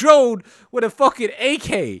shoot a drone with a fucking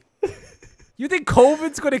AK. You think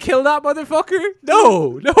COVID's going to kill that motherfucker?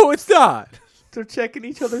 No, it's not. They're checking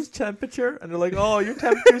each other's temperature and they're like, oh, your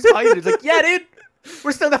temperature's high. He's like, yeah, dude.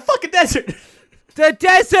 We're still in the fucking desert. The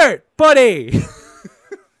desert, buddy.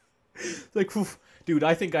 Like, dude,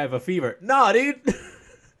 I think I have a fever. Nah, dude.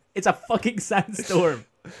 It's a fucking sandstorm.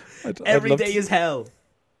 Every day is hell.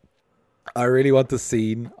 I really want the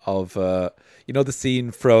scene of, you know, the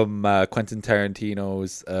scene from Quentin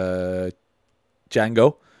Tarantino's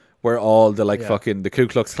Django, where all the fucking the Ku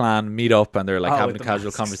Klux Klan meet up and they're like having a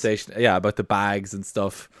casual conversation, about the bags and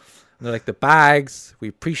stuff. And they're like, the bags, we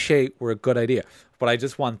appreciate, were a good idea, but I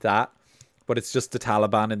just want that. But it's just the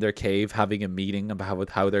Taliban in their cave having a meeting about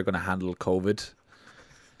how they're going to handle COVID.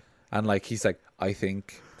 And like, he's like, I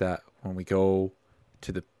think that when we go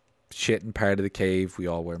to the shitting part of the cave, we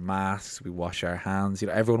all wear masks, we wash our hands, you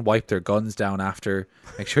know, everyone wipe their guns down after.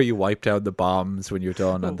 Make sure you wipe down the bombs when you're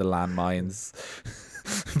done and the landmines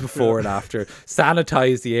before and after.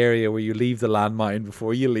 Sanitize the area where you leave the landmine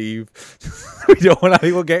before you leave. We don't want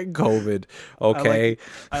anyone getting COVID. Okay.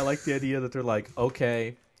 I like the idea that they're like,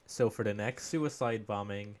 okay, so for the next suicide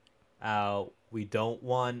bombing, we don't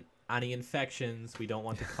want any infections. We don't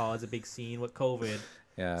want to cause a big scene with COVID.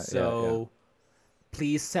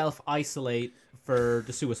 Please self-isolate for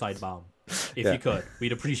the suicide bomb. If you could.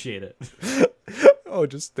 We'd appreciate it. Oh,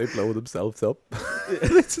 just they blow themselves up.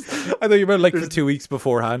 I thought you meant like for 2 weeks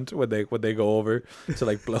beforehand when they go over to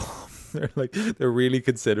like blow up. They're really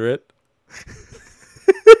considerate.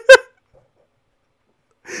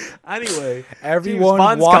 Anyway,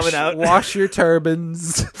 everyone wash your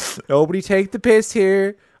turbans. Nobody take the piss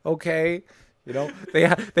here. Okay, you know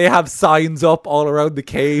they have signs up all around the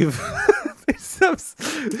cave.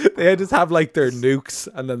 They just have like their nukes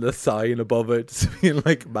and then the sign above it being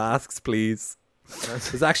like, masks please.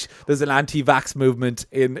 There's an anti-vax movement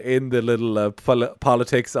in the little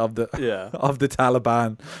politics of the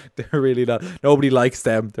Taliban. They're really not. Nobody likes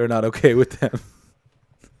them. They're not okay with them.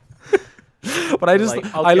 But I just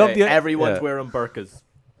I love the everyone's wearing burqas.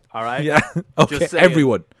 All right. Yeah. Okay. Just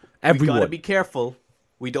everyone. We gotta be careful.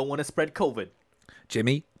 We don't want to spread COVID.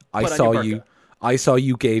 Jimmy, I saw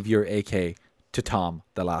you gave your AK to Tom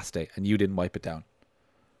the last day and you didn't wipe it down.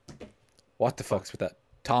 What the fuck's with that?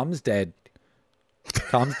 Tom's dead.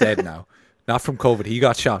 Tom's dead now. Not from COVID. He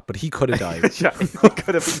got shot, but he could have died. Yeah, it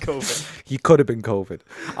could have been COVID. He could have been COVID.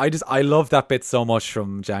 I love that bit so much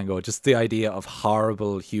from Django. Just the idea of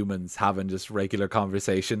horrible humans having just regular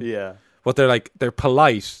conversation. Yeah. But they're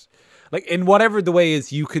polite. Like, in whatever the way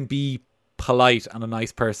is, you can be polite and a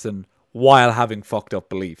nice person while having fucked up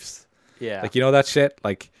beliefs. Yeah. Like, you know that shit?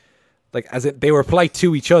 Like as it, they were polite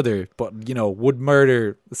to each other, but, you know, would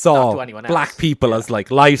saw black else. people as,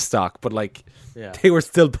 like, livestock, but, like, Yeah. they were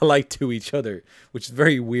still polite to each other, which is a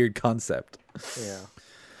very weird concept. Yeah.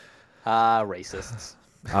 Racists.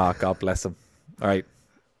 God bless them. All right.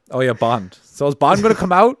 Oh, yeah, Bond. So is Bond going to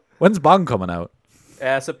come out? When's Bond coming out?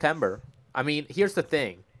 September. I mean, here's the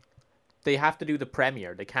thing. They have to do the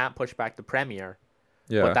premiere. They can't push back the premiere.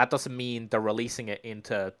 Yeah. But that doesn't mean they're releasing it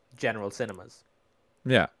into general cinemas.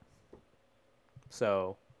 Yeah.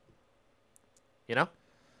 So, you know?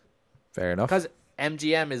 Fair enough. Because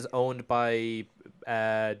MGM is owned by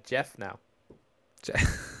Jeff now.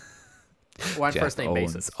 We're on Jeff first name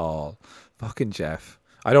owns basis. all. Fucking Jeff.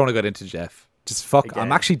 I don't want to get into Jeff. Just fuck. Again.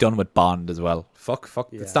 I'm actually done with Bond as well. Fuck.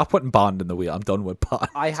 Yeah. Stop putting Bond in the wheel. I'm done with Bond.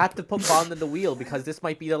 I had to put Bond in the wheel because this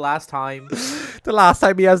might be the last time. The last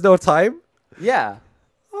time he has no time? Yeah.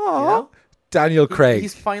 Oh. You know? Daniel Craig.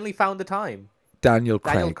 He's finally found the time. Daniel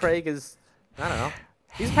Daniel Craig is, I don't know.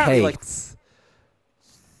 He's apparently like...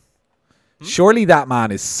 Surely that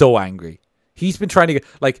man is so angry. He's been trying to get...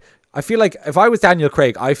 Like, I feel like if I was Daniel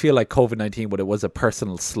Craig, I feel like COVID-19 would it was a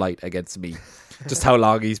personal slight against me. Just how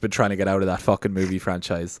long he's been trying to get out of that fucking movie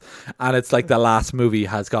franchise. And it's like the last movie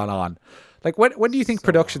has gone on. Like, when do you think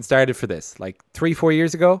production started for this? Like 3-4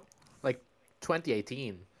 years ago? Like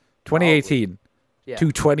 2018. 2018 Yeah.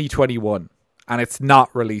 to 2021. And it's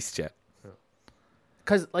not released yet.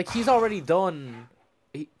 Because, like, he's already done...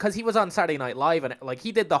 Because he was on Saturday Night Live and, like,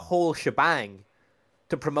 he did the whole shebang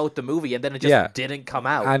to promote the movie and then it just didn't come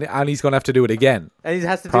out. And he's going to have to do it again. And he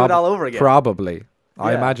has to do it all over again. Probably.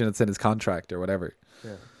 I Yeah. imagine it's in his contract or whatever.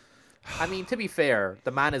 Yeah. I mean, to be fair,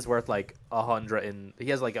 the man is worth like 100 and he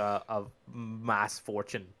has like a mass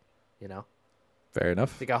fortune, you know? Fair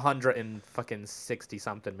enough. Like 160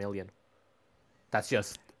 something million. That's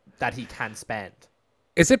just that he can spend.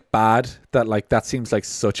 Is it bad that like that seems like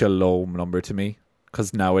such a low number to me?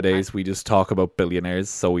 Because nowadays we just talk about billionaires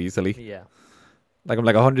so easily. Yeah. Like I'm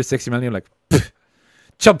like 160 million, like pff,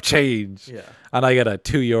 chump change. Yeah. And I get a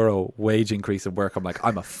 €2 wage increase at work. I'm like,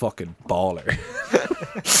 I'm a fucking baller.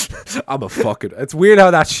 It's weird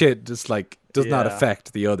how that shit just like does not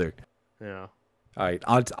affect the other. Yeah. All right,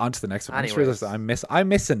 on to the next one. Anyways. I'm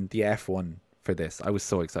missing the F1 for this. I was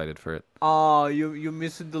so excited for it. Oh, you're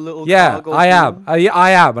missing the little Yeah, I am.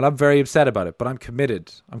 I am, and I'm very upset about it. But I'm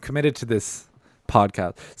committed. I'm committed to this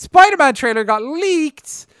podcast. Spider-Man trailer got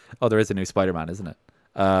leaked. Oh, there is a new Spider-Man, isn't it?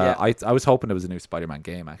 Yeah. I was hoping there was a new Spider-Man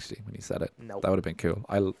game actually when you said it. Nope. That would have been cool.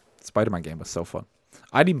 Spider-Man game was so fun.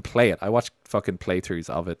 I didn't even play it. I watched fucking playthroughs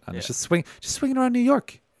of it, and it's just swinging around New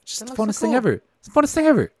York. It's just the funnest thing ever. It's the funnest thing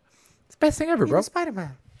ever. It's the best thing ever, bro.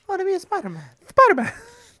 Spider-Man. I want to be a Spider-Man. Spider-Man.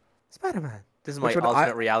 Spider-Man. This is my Which one?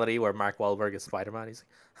 alternate reality where Mark Wahlberg is Spider-Man. He's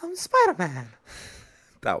like, I'm Spider-Man.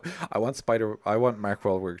 I want Mark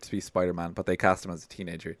Wahlberg to be Spider-Man, but they cast him as a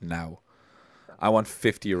teenager now. I want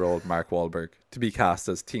 50-year-old Mark Wahlberg to be cast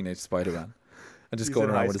as teenage Spider-Man, and just going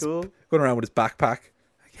around with his backpack.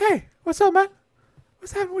 Like, hey, what's up, man?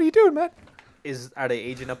 What's happening? What are you doing, man? Are they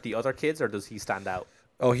aging up the other kids, or does he stand out?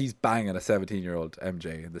 Oh, he's banging a 17-year-old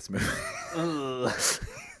MJ in this movie. Man,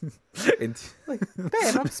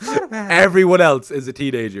 I'm Spider-Man. Everyone else is a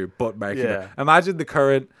teenager, but Marky Yeah. Mark. Imagine the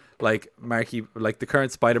current the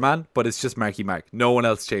current Spider-Man, but it's just Marky Mark. No one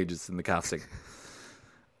else changes in the casting.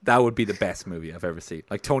 That would be the best movie I've ever seen.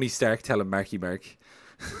 Like Tony Stark telling Marky Mark,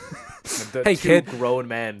 Hey, two kid. grown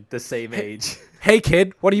men the same age. "Hey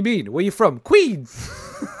kid, what do you mean? Where you from? Queens."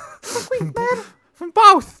 Queens, man. From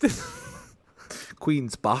both.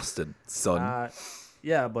 Queens, Boston, son.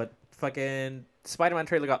 Yeah, but fucking Spider-Man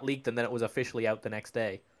trailer got leaked and then it was officially out the next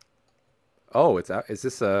day. Oh, it's out. Is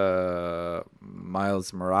this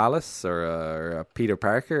Miles Morales or a Peter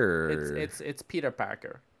Parker? Or... It's Peter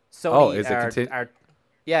Parker. Sony Oh, is it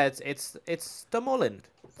yeah, it's Tom Holland.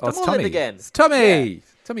 Oh, it's Tom Holland Tommy again. It's Tommy. Yeah.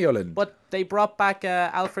 Tommy Holland. But they brought back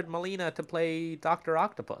Alfred Molina to play Dr.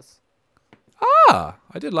 Octopus. I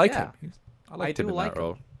did like Yeah. him. I liked him in that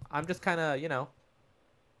role. I'm just kind of,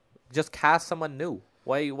 just cast someone new.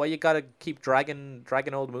 Why you gotta keep dragging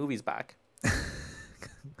old movies back?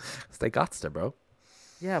 They got to, bro.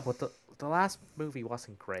 Yeah, but the last movie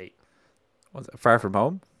wasn't great. Was it Far From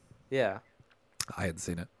Home? Yeah. I hadn't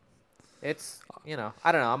seen it. It's, I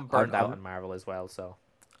don't know. I'm burned out on Marvel as well, so.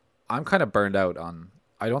 I'm kind of burned out on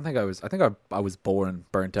I don't think I was. I think I was born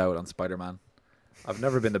burnt out on Spider-Man. I've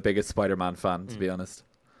never been the biggest Spider-Man fan, to be honest.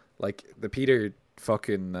 Like the Peter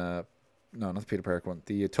fucking no, not the Peter Parker one.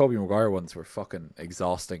 The Tobey Maguire ones were fucking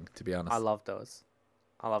exhausting, to be honest. I love those.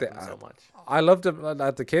 I love them so much. I loved them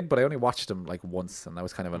as a kid, but I only watched them like once, and that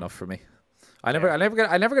was kind of enough for me. I never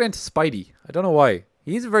got into Spidey. I don't know why.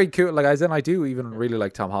 He's very cool. Like as in, I do even really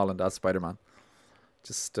like Tom Holland as Spider-Man.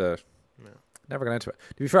 Just never got into it.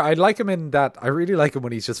 To be fair, I like him in that. I really like him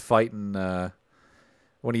when he's just fighting.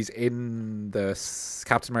 When he's in the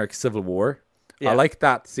Captain America Civil War. Yeah. I like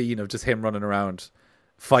that scene of just him running around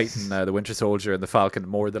fighting the Winter Soldier and the Falcon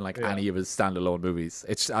more than like any of his standalone movies.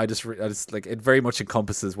 I just like it very much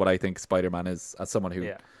encompasses what I think Spider-Man is as someone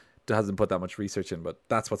who hasn't put that much research in, but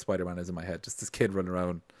that's what Spider-Man is in my head. Just this kid running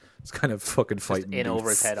around, just kind of fucking fighting. Just in over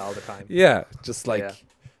his head all the time. Yeah, just like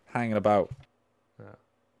hanging about. Yeah.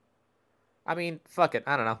 I mean, fuck it.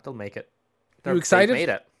 I don't know. They'll make it. You excited? They made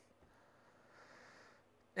it.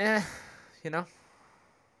 You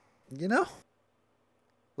know.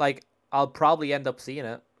 Like, I'll probably end up seeing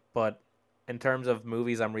it, but in terms of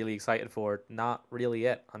movies I'm really excited for, not really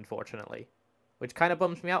it, unfortunately. Which kind of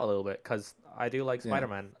bums me out a little bit, because I do like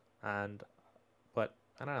Spider-Man, but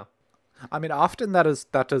I don't know. I mean, often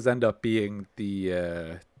that does end up being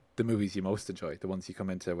the movies you most enjoy, the ones you come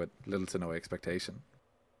into with little to no expectation.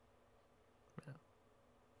 Yeah.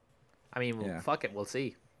 I mean, fuck it, we'll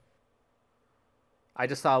see. I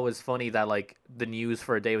just thought it was funny that, like, the news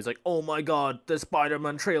for a day was like, oh my god, the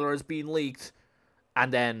Spider-Man trailer has been leaked.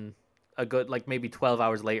 And then a good, like, maybe 12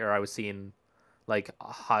 hours later, I was seeing, like,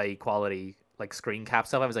 high quality, like, screen cap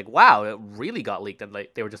stuff. I was like, wow, it really got leaked. And,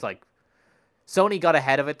 like, they were just like, Sony got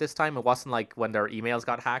ahead of it this time. It wasn't like when their emails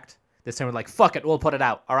got hacked. This time we're like, fuck it, we'll put it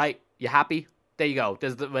out. All right, you happy? There you go.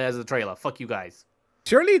 There's the trailer. Fuck you guys.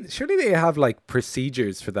 Surely they have like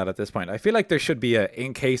procedures for that at this point. I feel like there should be a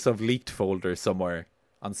in case of leaked folder somewhere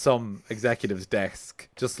on some executive's desk.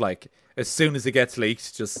 Just like as soon as it gets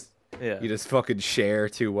leaked, you just fucking share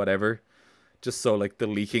to whatever. Just so like the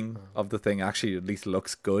leaking of the thing actually at least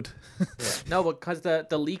looks good. No, because the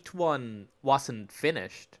leaked one wasn't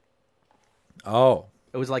finished. Oh.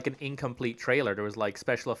 It was like an incomplete trailer. There was like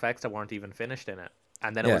special effects that weren't even finished in it.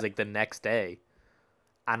 And then it was like the next day.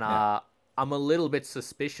 And I'm a little bit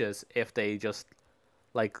suspicious if they just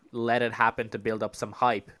like let it happen to build up some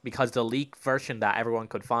hype, because the leaked version that everyone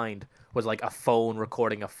could find was like a phone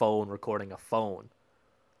recording a phone recording a phone.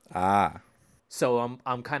 Ah. So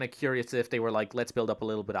I'm kind of curious if they were like, let's build up a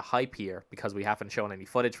little bit of hype here because we haven't shown any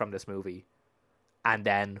footage from this movie. And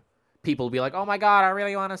then people will be like, oh my God, I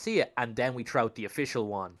really want to see it. And then we throw out the official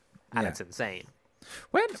one and it's insane.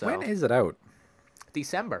 When is it out?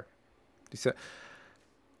 December.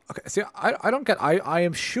 Okay, see, I don't get... I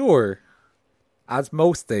am sure, as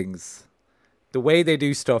most things, the way they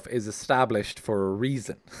do stuff is established for a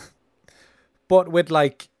reason. But with,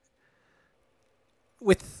 like...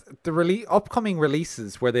 With the upcoming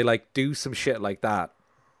releases where they, like, do some shit like that,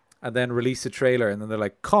 and then release a trailer, and then they're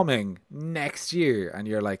like, coming next year, and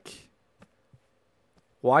you're like...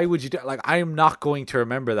 Why would you do... Like, I am not going to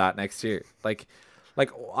remember that next year. Like,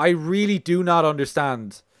 I really do not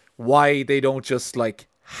understand why they don't just, like...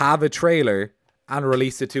 have a trailer and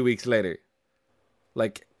release it 2 weeks later.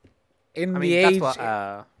 Like, that's what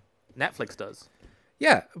Netflix does.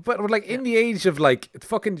 Yeah, but like in the age of like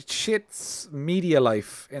fucking shit's media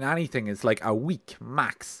life in anything is like a week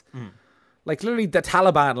max. Like literally the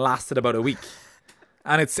Taliban lasted about a week.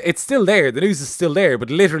 And it's still there. The news is still there, but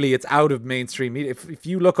literally it's out of mainstream media. If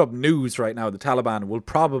you look up news right now, the Taliban will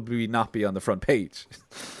probably not be on the front page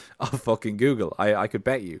of fucking Google. I could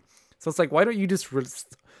bet you. So it's like, why don't you just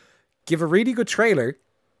give a really good trailer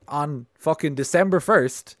on fucking December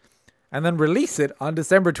 1st and then release it on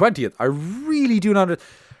December 20th? I really do not...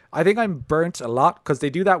 I think I'm burnt a lot because they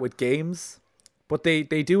do that with games, but they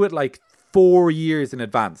do it like 4 years in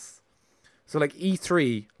advance. So like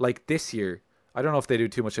E3, like this year, I don't know if they do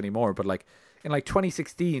too much anymore, but like in like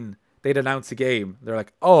 2016, they'd announce a game. They're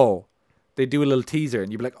like, oh... They do a little teaser and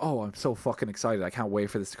you'd be like, oh, I'm so fucking excited. I can't wait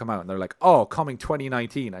for this to come out. And they're like, oh, coming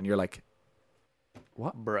 2019. And you're like,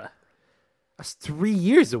 what? Bruh. That's 3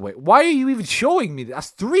 years away. Why are you even showing me?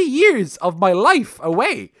 That's 3 years of my life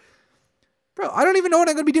away. Bro, I don't even know what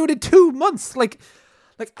I'm going to be doing in 2 months. Like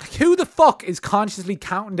who the fuck is consciously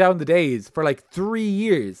counting down the days for like 3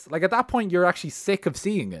 years? Like at that point, you're actually sick of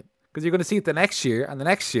seeing it. Because you're going to see it the next year and the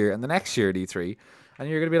next year and the next year at E3. And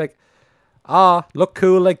you're going to be like, look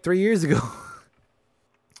cool like 3 years ago.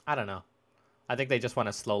 I don't know. I think they just want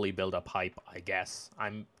to slowly build up hype, I guess.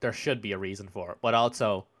 There should be a reason for it. But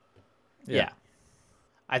also, yeah.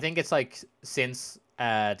 I think it's like since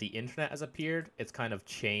the internet has appeared, it's kind of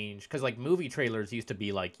changed. Because, like, movie trailers used to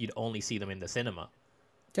be, like, you'd only see them in the cinema.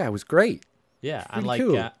 Yeah, it was great. Yeah, It's and, really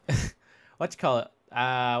like, cool. what you call it?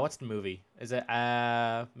 What's the movie? Is it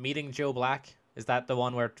Meeting Joe Black? Is that the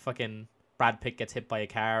one where fucking Brad Pitt gets hit by a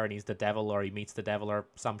car and he's the devil, or he meets the devil or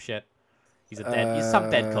some shit? He's some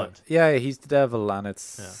dead cunt. Yeah, he's the devil, and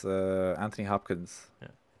it's Anthony Hopkins. Yeah.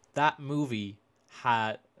 That movie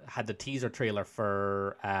had the teaser trailer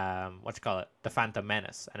for what you call it, The Phantom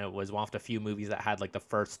Menace, and it was one of the few movies that had like the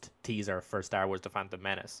first teaser for Star Wars: The Phantom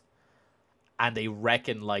Menace, and they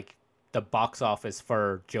reckon like the box office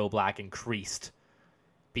for Joe Black increased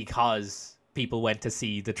because people went to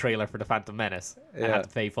see the trailer for The Phantom Menace and had to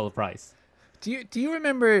pay full price. Do you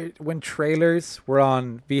remember when trailers were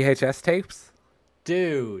on VHS tapes?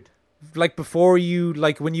 Dude. Like before you,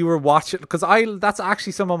 like when you were watching, because that's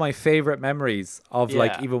actually some of my favorite memories of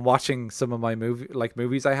like even watching some of my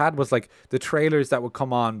movies I had was like the trailers that would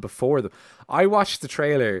come on before them. I watched the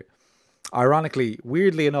trailer, ironically,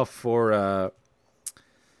 weirdly enough, for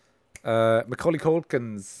Macaulay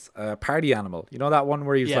Culkin's Party Animal. You know that one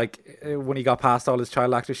where he was like, when he got past all his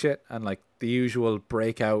child actor shit and like the usual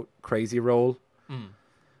breakout crazy role.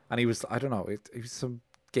 And he was, I don't know, he was some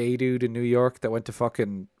gay dude in New York that went to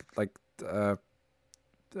fucking like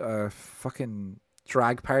fucking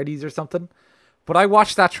drag parties or something. But I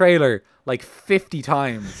watched that trailer like 50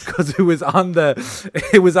 times because it was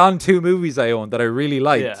on two movies I owned that I really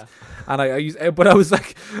liked. And I was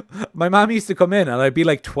like, my mom used to come in and I'd be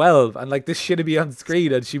like 12 and like this shit would be on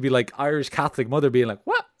screen and she'd be like Irish Catholic mother being like,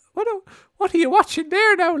 what are you watching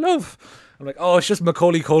there now, love? I'm like, oh, it's just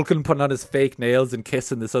Macaulay Culkin putting on his fake nails and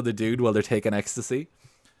kissing this other dude while they're taking ecstasy.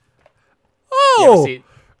 Oh,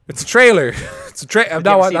 it's a trailer. It's a trailer.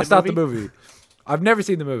 No, that's not the movie. I've never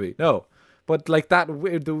seen the movie. No, but like that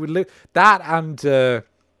and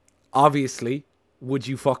obviously, would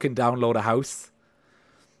you fucking download a house?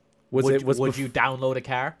 Would you download a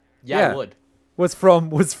car? Yeah, I would. Was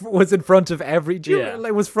in front of every.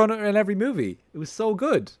 Was front in every movie. It was so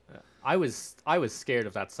good. I was scared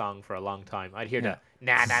of that song for a long time. I'd hear the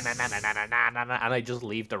na na na na na na na na na, and I'd just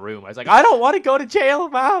leave the room. I was like, I don't want to go to jail,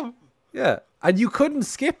 mom. Yeah, and you couldn't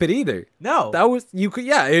skip it either. No, that was you could.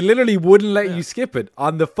 Yeah, it literally wouldn't let you skip it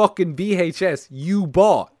on the fucking VHS you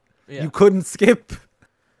bought. Yeah. You couldn't skip.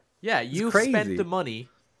 Yeah, you spent the money,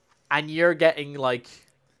 and you're getting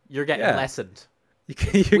lessened. You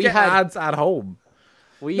get ads at home.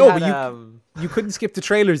 You couldn't skip the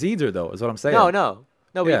trailers either, though. Is what I'm saying.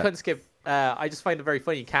 No, but you couldn't skip. I just find it very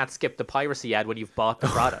funny. You can't skip the piracy ad when you've bought the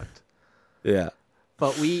product. Yeah.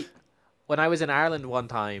 But when I was in Ireland one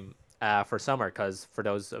time for summer, because for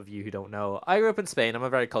those of you who don't know, I grew up in Spain. I'm a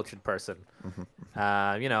very cultured person.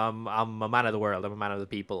 I'm a man of the world. I'm a man of the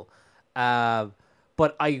people.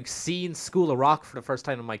 But I seen School of Rock for the first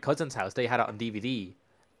time in my cousin's house. They had it on DVD,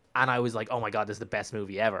 and I was like, "Oh my god, this is the best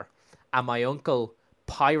movie ever!" And my uncle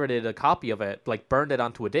pirated a copy of it, like burned it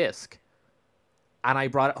onto a disc. And I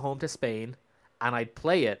brought it home to Spain, and I'd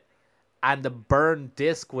play it, and the burned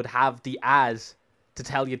disc would have the ads to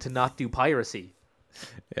tell you to not do piracy.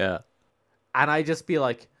 Yeah. And I'd just be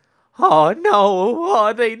like, oh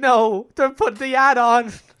no, they know. They're putting the ad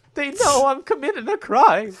on. They know I'm committing a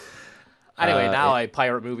crime. Anyway, now I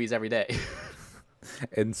pirate movies every day.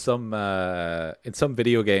 In some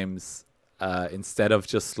video games, instead of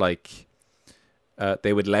just like...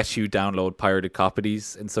 they would let you download pirated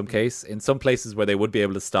copies in some places where they would be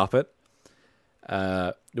able to stop it.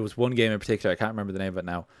 There was one game in particular, I can't remember the name of it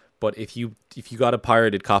now, but if you got a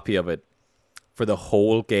pirated copy of it for the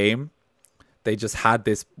whole game, they just had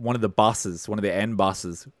one of the end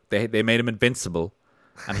bosses, they made him invincible,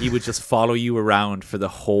 and he would just follow you around for the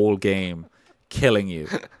whole game, killing you,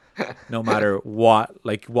 no matter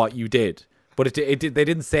what you did. But they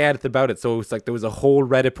didn't say anything about it, so it was like there was a whole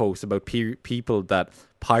Reddit post about people that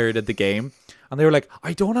pirated the game, and they were like,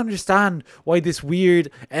 I don't understand why this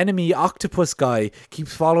weird enemy octopus guy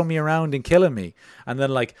keeps following me around and killing me. And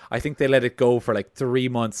then like I think they let it go for like 3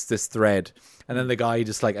 months, this thread, and then the guy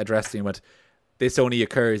just like addressed me and went, "This only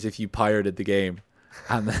occurs if you pirated the game,"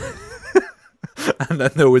 and then and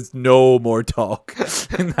then there was no more talk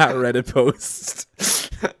in that Reddit post.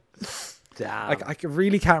 Damn. I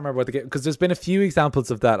really can't remember what the game, because there's been a few examples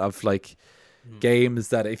of that, of like games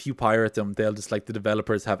that if you pirate them, they'll just like the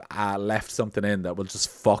developers have left something in that will just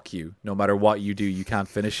fuck you. No matter what you do, you can't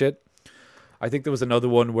finish it. I think there was another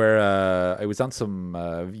one where I was on some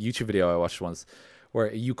YouTube video I watched once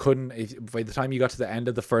where you couldn't, by the time you got to the end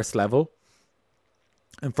of the first level,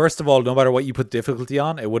 and first of all, no matter what you put difficulty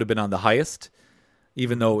on, it would have been on the highest,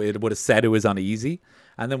 even though it would have said it was on easy.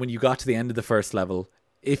 And then when you got to the end of the first level,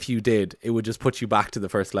 if you did, it would just put you back to the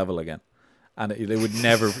first level again. And it would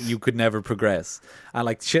never, you could never progress. And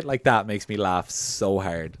like shit like that makes me laugh so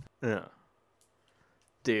hard. Yeah.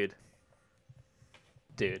 Dude.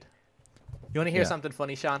 You want to hear something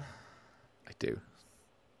funny, Sean? I do.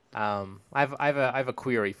 I have a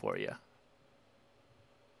query for you.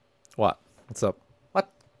 What? What's up?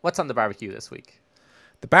 What's on the barbecue this week?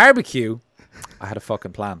 The barbecue? I had a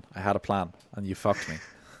fucking plan. I had a plan, and you fucked me.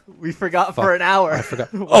 We forgot for an hour. I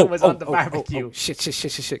forgot. What was on the barbecue? Shit.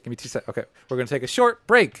 Give me 2 seconds. Okay, we're going to take a short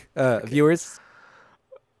break, viewers.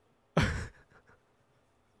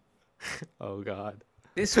 Oh, God.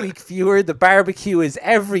 This week, viewer, the barbecue is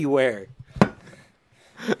everywhere.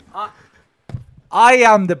 I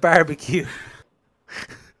am the barbecue.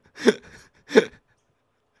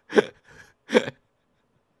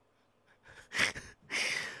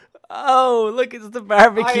 Oh, look, it's the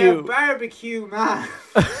barbecue. I am barbecue, man.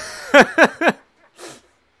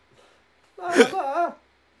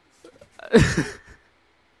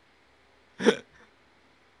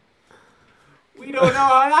 We don't know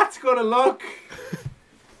how that's going to look.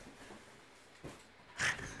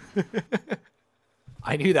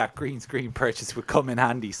 I knew that green screen purchase would come in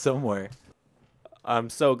handy somewhere. I'm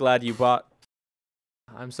so glad you bought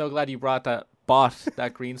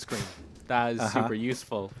that green screen. That is super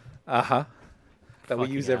useful. That we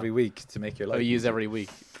Fucking use hell. every week to make your life. We use easier. every week.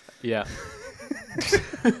 Yeah.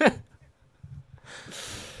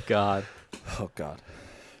 God. Oh God.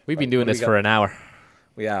 We've been doing what do this we for got? an hour.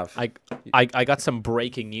 We have. I got some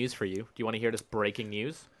breaking news for you. Do you want to hear this breaking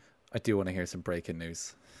news? I do want to hear some breaking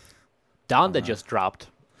news. Donda just dropped.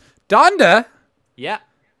 Donda? Yeah.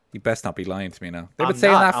 You best not be lying to me now. They've I'm been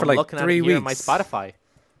saying not. that for I'm like looking at 3 it here weeks. on my Spotify.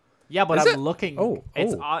 Yeah, but Is I'm it? looking. Oh,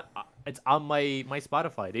 It's on my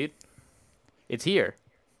Spotify, dude. It's here.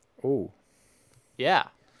 Oh, Yeah.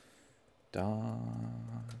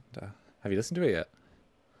 Donda. Have you listened to it yet?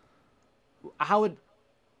 How would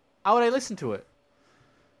I listen to it?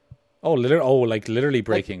 Oh, literally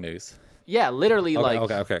breaking news. Yeah, literally,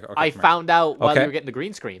 Okay. I found out while Okay. we were getting the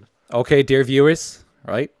green screen. Okay, dear viewers,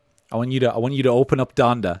 right? I want you to open up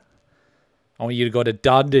Donda. I want you to go to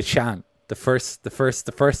Donda Chant, the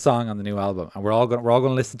first song on the new album, and we're all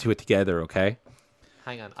gonna listen to it together, okay?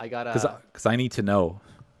 Hang on, I gotta Because I need to know.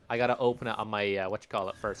 open it on my what you call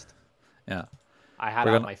it first. Yeah, I had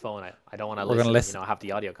We're it on gonna- my phone. I don't want to we're gonna listen. listen- Have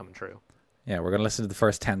the audio coming through. yeah, we're gonna listen to the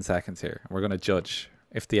first 10 seconds here. We're gonna judge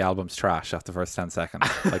if the album's trash after the first 10 seconds,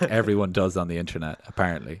 like everyone does on the internet,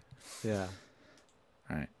 apparently. Yeah,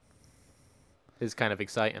 All right, it's kind of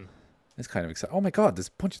exciting. it's kind of exciting. Oh my God, there's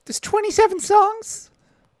 27 songs,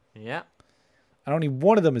 Yeah. and only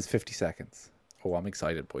one of them is 50 seconds. Oh, I'm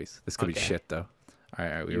excited, boys. This could be Okay. shit though. All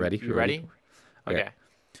right, we ready? You ready? Okay. Okay.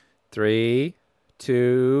 3,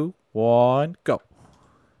 2, 1, go.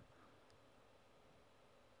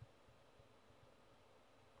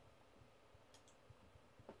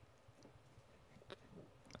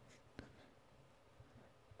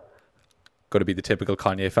 Gonna be the typical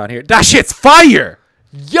Kanye fan here. That shit's fire!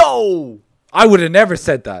 Yo. I would have never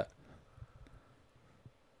said that.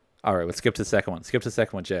 All right, let's skip to the second one. Skip to the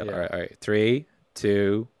second one, Jail. Yeah. All right. 3,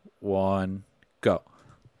 2, 1, go.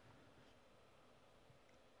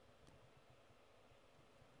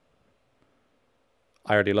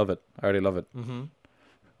 I already love it. Mm-hmm.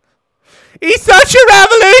 He's such a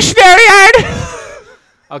revolutionary artist.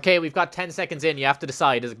 Okay, we've got 10 seconds in. You have to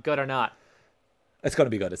decide is it good or not. It's gonna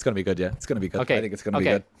be good. Yeah, it's gonna be good. Okay. I think it's gonna be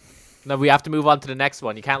good. No, we have to move on to the next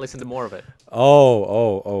one. You can't listen to more of it.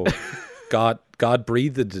 Oh. God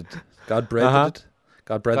breathed it. God breathed Uh-huh. it.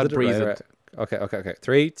 God breathed God it. breathed Right. it. Okay.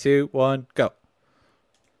 3, 2, 1, go.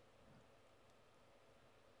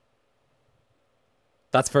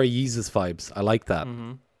 That's very Yeezus vibes. I like that.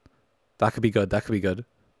 Mm-hmm. That could be good. That's gonna be good.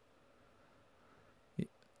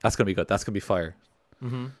 That's gonna be fire.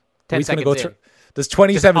 Mm-hmm. Are 10 we gonna seconds go in. through? There's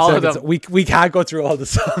 27 Just all of seconds. them. We can't go through all the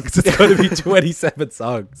songs. It's going to be 27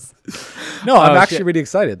 songs. No, I'm Oh, actually shit. really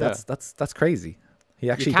excited. Yeah. That's crazy. He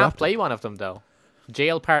actually You can't dropped play one of them, though.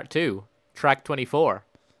 Jail Part 2, track 24.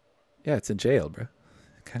 it. Yeah, it's in jail, bro.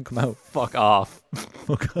 Can't come out. Fuck off.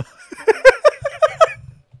 Fuck off.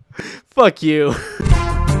 Fuck you.